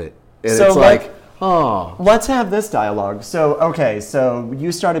love it. And so it's like, oh. Let's have this dialogue. So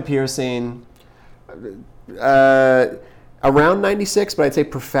you started piercing around 96, but I'd say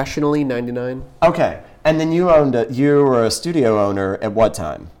professionally 99. Okay. And then you were a studio owner at what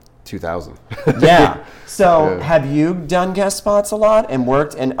time? 2000. Yeah. So have you done guest spots a lot and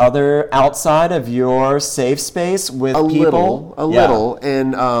worked in other outside of your safe space with people? A little.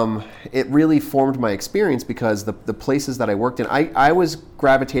 And it really formed my experience because the places that I worked in, I was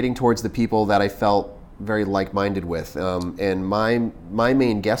gravitating towards the people that I felt very like-minded with. And my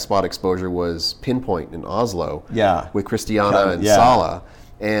main guest spot exposure was Pinpoint in Oslo with Christiana and Sala.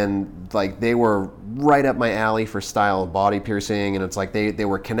 And like they were right up my alley for style of body piercing, and it's like they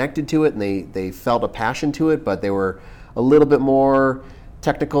were connected to it and they felt a passion to it, but they were a little bit more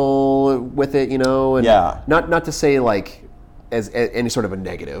technical with it, you know. And not to say like as any sort of a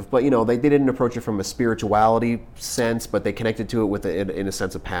negative, but you know they didn't approach it from a spirituality sense, but they connected to it with in a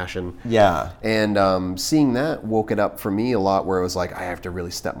sense of passion. Yeah. And seeing that woke it up for me a lot, where it was like I have to really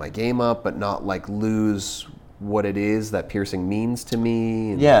step my game up, but not like lose what it is that piercing means to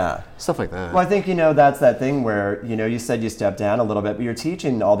me, and stuff like that. Well, I think, you know, that's that thing where, you know, you said you stepped down a little bit, but you're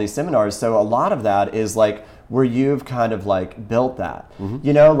teaching all these seminars, so a lot of that is like where you've kind of like built that.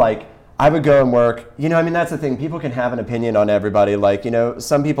 You know, like I would go and work, you know, I mean, that's the thing, people can have an opinion on everybody, like, you know,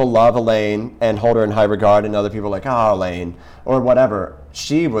 some people love Elaine and hold her in high regard, and other people are like, oh, Elaine, or whatever.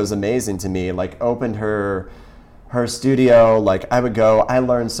 She was amazing to me, like opened her studio, like I would go, I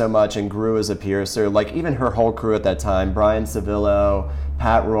learned so much and grew as a piercer, like even her whole crew at that time, Brian Savillo,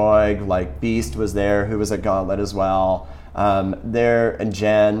 Pat Roig, like Beast was there, who was at Gauntlet as well. And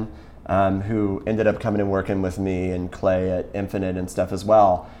Jen, who ended up coming and working with me, and Clay at Infinite and stuff as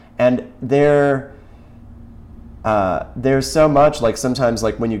well. And there's so much, like sometimes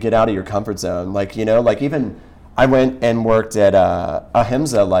like when you get out of your comfort zone, like, you know, like even I went and worked at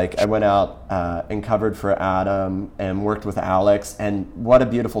Ahimsa, like I went out and covered for Adam and worked with Alex, and what a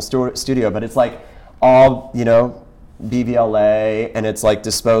beautiful studio, but it's like all, you know, BVLA, and it's like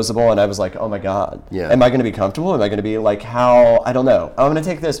disposable, and I was like, oh my God, am I going to be comfortable? Am I going to be like, how, I don't know. I'm going to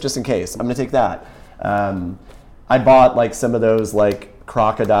take this just in case. I'm going to take that. I bought like some of those like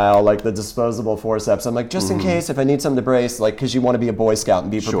crocodile, like the disposable forceps. I'm like, just in case if I need something to brace, like, because you want to be a Boy Scout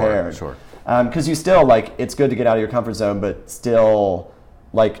and be prepared. Sure. Because you still, like, it's good to get out of your comfort zone, but still,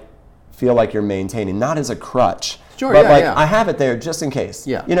 like, feel like you're maintaining, not as a crutch. Sure, but I have it there just in case.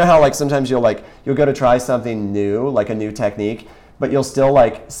 Yeah. You know how, like, sometimes you'll go to try something new, like a new technique, but you'll still,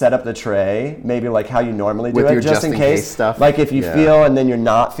 like, set up the tray, maybe like how you normally do with it, your just in case stuff. Like, if you feel and then you're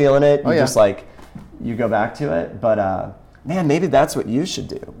not feeling it, you just, like, you go back to it. But, man, maybe that's what you should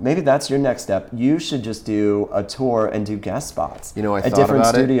do. Maybe that's your next step. You should just do a tour and do guest spots. You know, I at thought different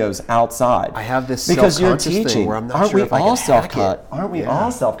about studios outside. I have this because you're self-conscious teaching. thing where I'm not Aren't sure we if I all can hack self-conscious? it. Aren't we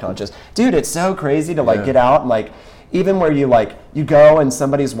all self-conscious? Dude, it's so crazy to like get out and like, even where you like, you go and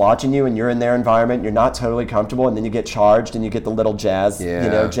somebody's watching you and you're in their environment, you're not totally comfortable, and then you get charged and you get the little jazz, you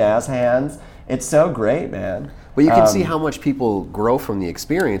know, jazz hands. It's so great, man. But you can see how much people grow from the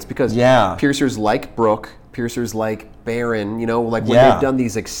experience, because piercers like Brooke, piercers like Baron, you know, like when they've done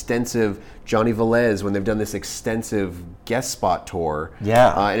these extensive, Johnny Velez, when they've done this extensive guest spot tour.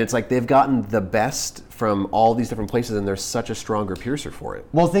 And it's like they've gotten the best from all these different places, and they're such a stronger piercer for it.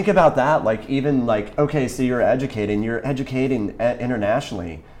 Well, think about that. Like, even like, okay, so you're educating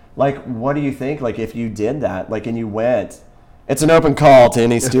internationally. Like, what do you think? Like, if you did that, like, and you went, it's an open call to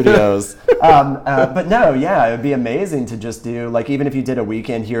any studios. But no, it would be amazing to just do, like, even if you did a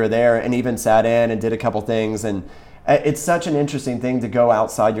weekend here or there and even sat in and did a couple things. And it's such an interesting thing to go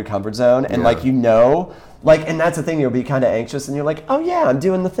outside your comfort zone. And like, you know, like, and that's the thing, you'll be kind of anxious and you're like, oh yeah, I'm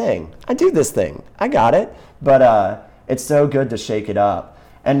doing the thing. I do this thing. I got it. But it's so good to shake it up.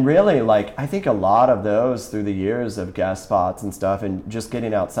 And really, like, I think a lot of those through the years of guest spots and stuff and just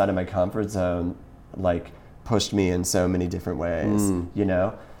getting outside of my comfort zone, like, pushed me in so many different ways, you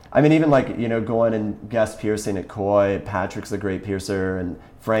know? I mean, even like, you know, going and guest piercing at Koi, Patrick's a great piercer, and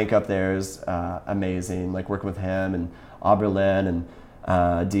Frank up there is amazing, like working with him, and Oberlin and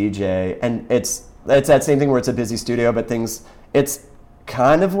DJ. And it's that same thing where it's a busy studio, but it's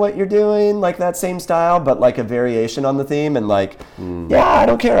kind of what you're doing, like that same style, but like a variation on the theme. And like, I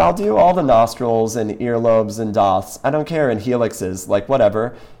don't care. I'll do all the nostrils and earlobes and doths. I don't care. And helixes, like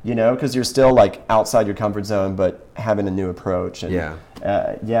whatever, you know, because you're still like outside your comfort zone, but having a new approach. And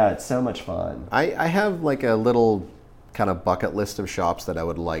it's so much fun. I have like a little kind of bucket list of shops that I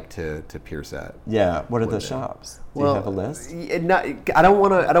would like to pierce at. Yeah. What are the shops? Do you have a list? I don't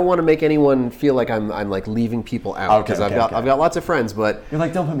want to make anyone feel like I'm like leaving people out, because I've got lots of friends, but you're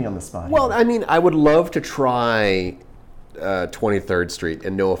like, don't put me on the spot. Well, I mean, I would love to try 23rd Street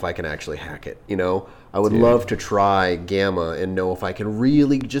and know if I can actually hack it. You know, I would love to try Gamma and know if I can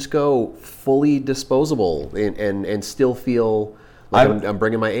really just go fully disposable and still feel like I'm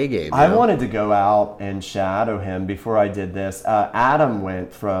bringing my A game. I wanted to go out and shadow him before I did this. Adam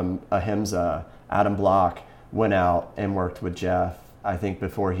went from Ahimsa. Adam Block went out and worked with Jeff, I think,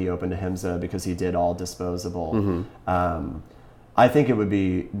 before he opened Ahimsa, because he did all disposable. I think it would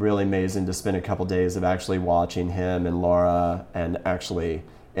be really amazing to spend a couple days of actually watching him and Laura and actually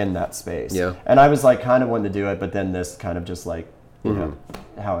in that space. And I was like kind of wanting to do it, but then this kind of just like, you know,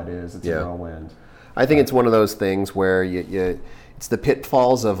 how it is. It's a whirlwind. I think it's one of those things where it's the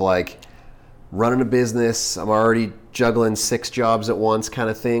pitfalls of like running a business. I'm already juggling 6 jobs at once kind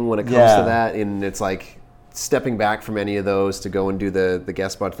of thing when it comes to that. And it's like stepping back from any of those to go and do the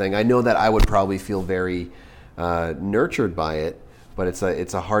guest spot thing. I know that I would probably feel very nurtured by it, but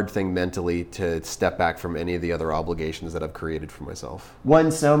it's a hard thing mentally to step back from any of the other obligations that I've created for myself.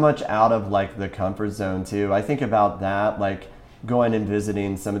 One so much out of like the comfort zone too. I think about that, like going and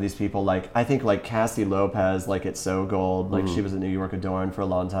visiting some of these people, like I think like Cassie Lopez, like at So Gold, like she was at New York Adorn for a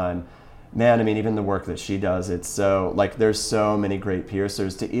long time. Man, I mean, even the work that she does, it's so like there's so many great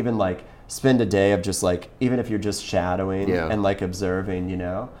piercers to even like spend a day of just like, even if you're just shadowing and like observing, you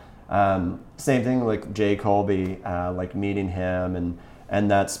know. Same thing like Jay Colby, like meeting him and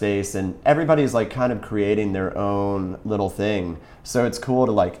that space, and everybody's like kind of creating their own little thing. So it's cool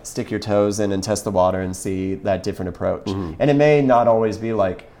to like stick your toes in and test the water and see that different approach. And it may not always be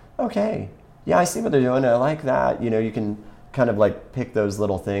like, okay, yeah, I see what they're doing, I like that. You know, you can kind of like pick those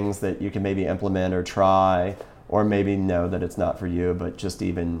little things that you can maybe implement or try, or maybe know that it's not for you, but just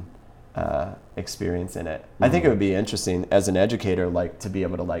even experience in it. I think it would be interesting as an educator, like to be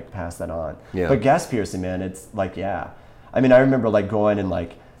able to like pass that on. Yeah. But gas piercing, man, it's like, yeah. I mean, I remember like going and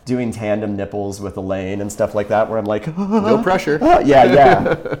like doing tandem nipples with Elaine and stuff like that, where I'm like, No pressure.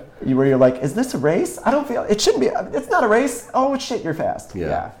 yeah. Where you're like, is this a race? I don't feel, it shouldn't be, it's not a race. Oh shit, you're fast.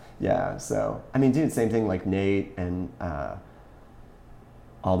 Yeah. So, I mean, dude, same thing like Nate and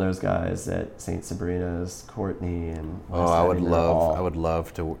all those guys at St. Sabrina's, Courtney and I would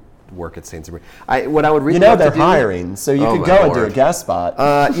love to work at St. Sabrina. What I would really they're hiring, so you could go and do a guest spot.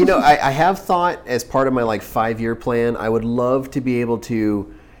 I have thought as part of my like 5-year plan, I would love to be able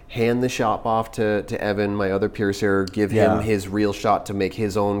to hand the shop off to Evan, my other piercer, give him his real shot to make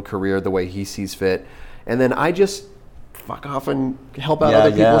his own career the way he sees fit, and then I just fuck off and help out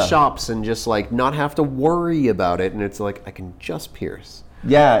other people's shops and just like not have to worry about it, and it's like I can just pierce.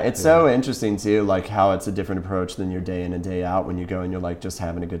 Yeah, it's so interesting too, like how it's a different approach than your day in and day out when you go and you're like just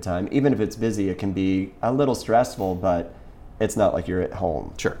having a good time. Even if it's busy, it can be a little stressful, but it's not like you're at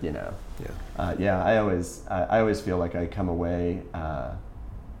home. Sure. You know. Yeah. I always feel like I come away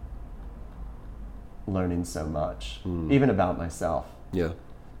learning so much, even about myself. Yeah.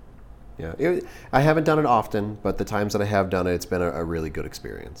 I haven't done it often, but the times that I have done it, it's been a really good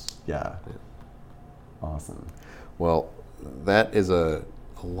experience. Yeah. Awesome. Well, that is a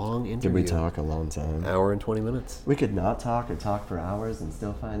long interview. Did we talk a long time? Hour and 20 minutes. We could not talk or talk for hours and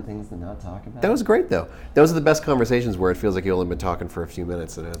still find things to not talk about. That was great, though. Those are the best conversations where it feels like you've only been talking for a few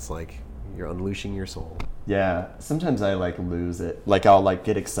minutes, and it's like you're unleashing your soul. Yeah. Sometimes I like lose it. Like I'll like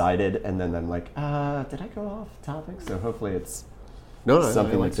get excited, and then I'm like, did I go off topic? So hopefully it's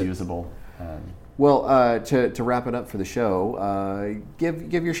something that's usable. Well, to wrap it up for the show,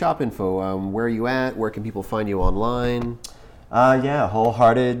 give your shop info. Where are you at? Where can people find you online?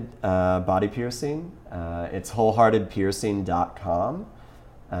 Wholehearted Body Piercing. It's wholeheartedpiercing.com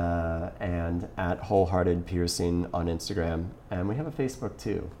and at Wholehearted Piercing on Instagram. And we have a Facebook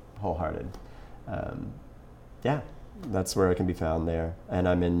too, Wholehearted. That's where I can be found there. And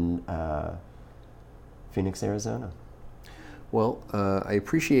I'm in Phoenix, Arizona. Well, I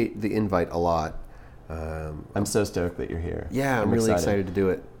appreciate the invite a lot. I'm so stoked that you're here. Yeah, I'm really excited to do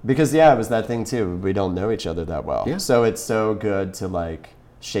it. Because it was that thing too. We don't know each other that well. Yeah. So it's so good to like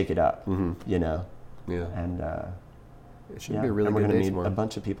shake it up, you know? Yeah. And it should be a really good day tomorrow. We're going to meet a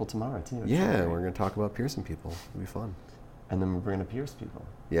bunch of people tomorrow too. Yeah, we're going to talk about piercing people. It'll be fun. And then we're going to pierce people.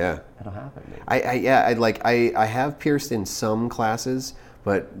 Yeah. It'll happen. Maybe. I have pierced in some classes,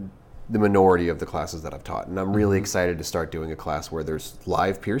 but the minority of the classes that I've taught. And I'm really excited to start doing a class where there's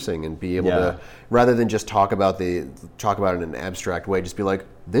live piercing and be able to, rather than just talk about it in an abstract way, just be like,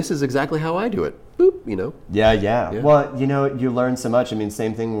 this is exactly how I do it. Boop, you know? Yeah. Well, you know, you learn so much. I mean,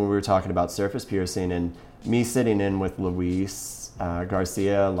 same thing when we were talking about surface piercing and me sitting in with Luis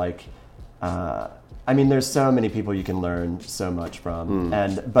Garcia, like, I mean, there's so many people you can learn so much from,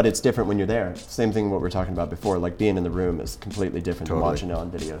 but it's different when you're there. Same thing what we were talking about before, like being in the room is completely different than watching it on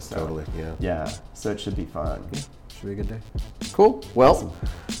video. So. Totally, yeah. Yeah, so it should be fun. Yeah, should be a good day. Cool. Well,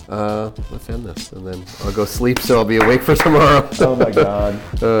 let's end this, and then I'll go sleep so I'll be awake for tomorrow. Oh my God.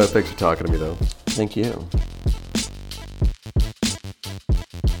 Thanks for talking to me, though. Thank you.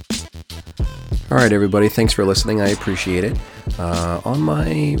 All right, everybody. Thanks for listening. I appreciate it. On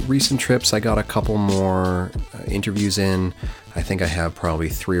my recent trips, I got a couple more interviews in. I think I have probably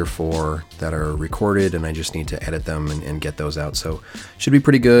 3 or 4 that are recorded, and I just need to edit them and get those out. So should be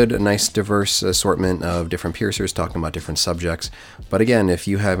pretty good. A nice diverse assortment of different piercers talking about different subjects. But again, if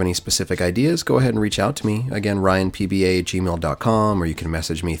you have any specific ideas, go ahead and reach out to me. Again, ryanpba@gmail.com, or you can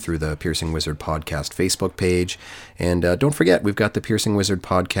message me through the Piercing Wizard Podcast Facebook page. And don't forget, we've got the Piercing Wizard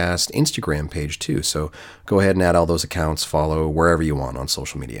Podcast Instagram page too. So go ahead and add all those accounts, follow wherever you want on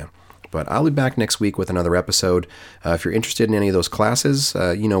social media. But I'll be back next week with another episode. If you're interested in any of those classes,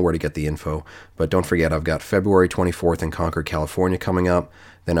 you know where to get the info. But don't forget, I've got February 24th in Concord, California coming up,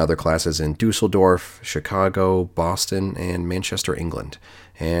 then other classes in Dusseldorf, Chicago, Boston, and Manchester, England.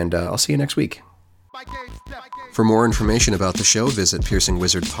 And I'll see you next week. For more information about the show, visit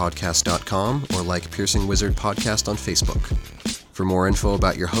piercingwizardpodcast.com or like Piercing Wizard Podcast on Facebook. For more info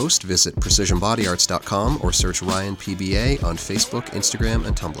about your host, visit precisionbodyarts.com or search Ryan PBA on Facebook, Instagram,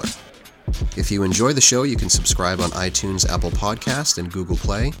 and Tumblr. If you enjoy the show, you can subscribe on iTunes, Apple Podcast, and Google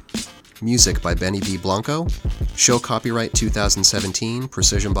Play. Music by Benny B. Blanco. Show copyright 2017,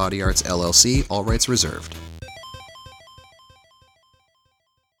 Precision Body Arts LLC, all rights reserved.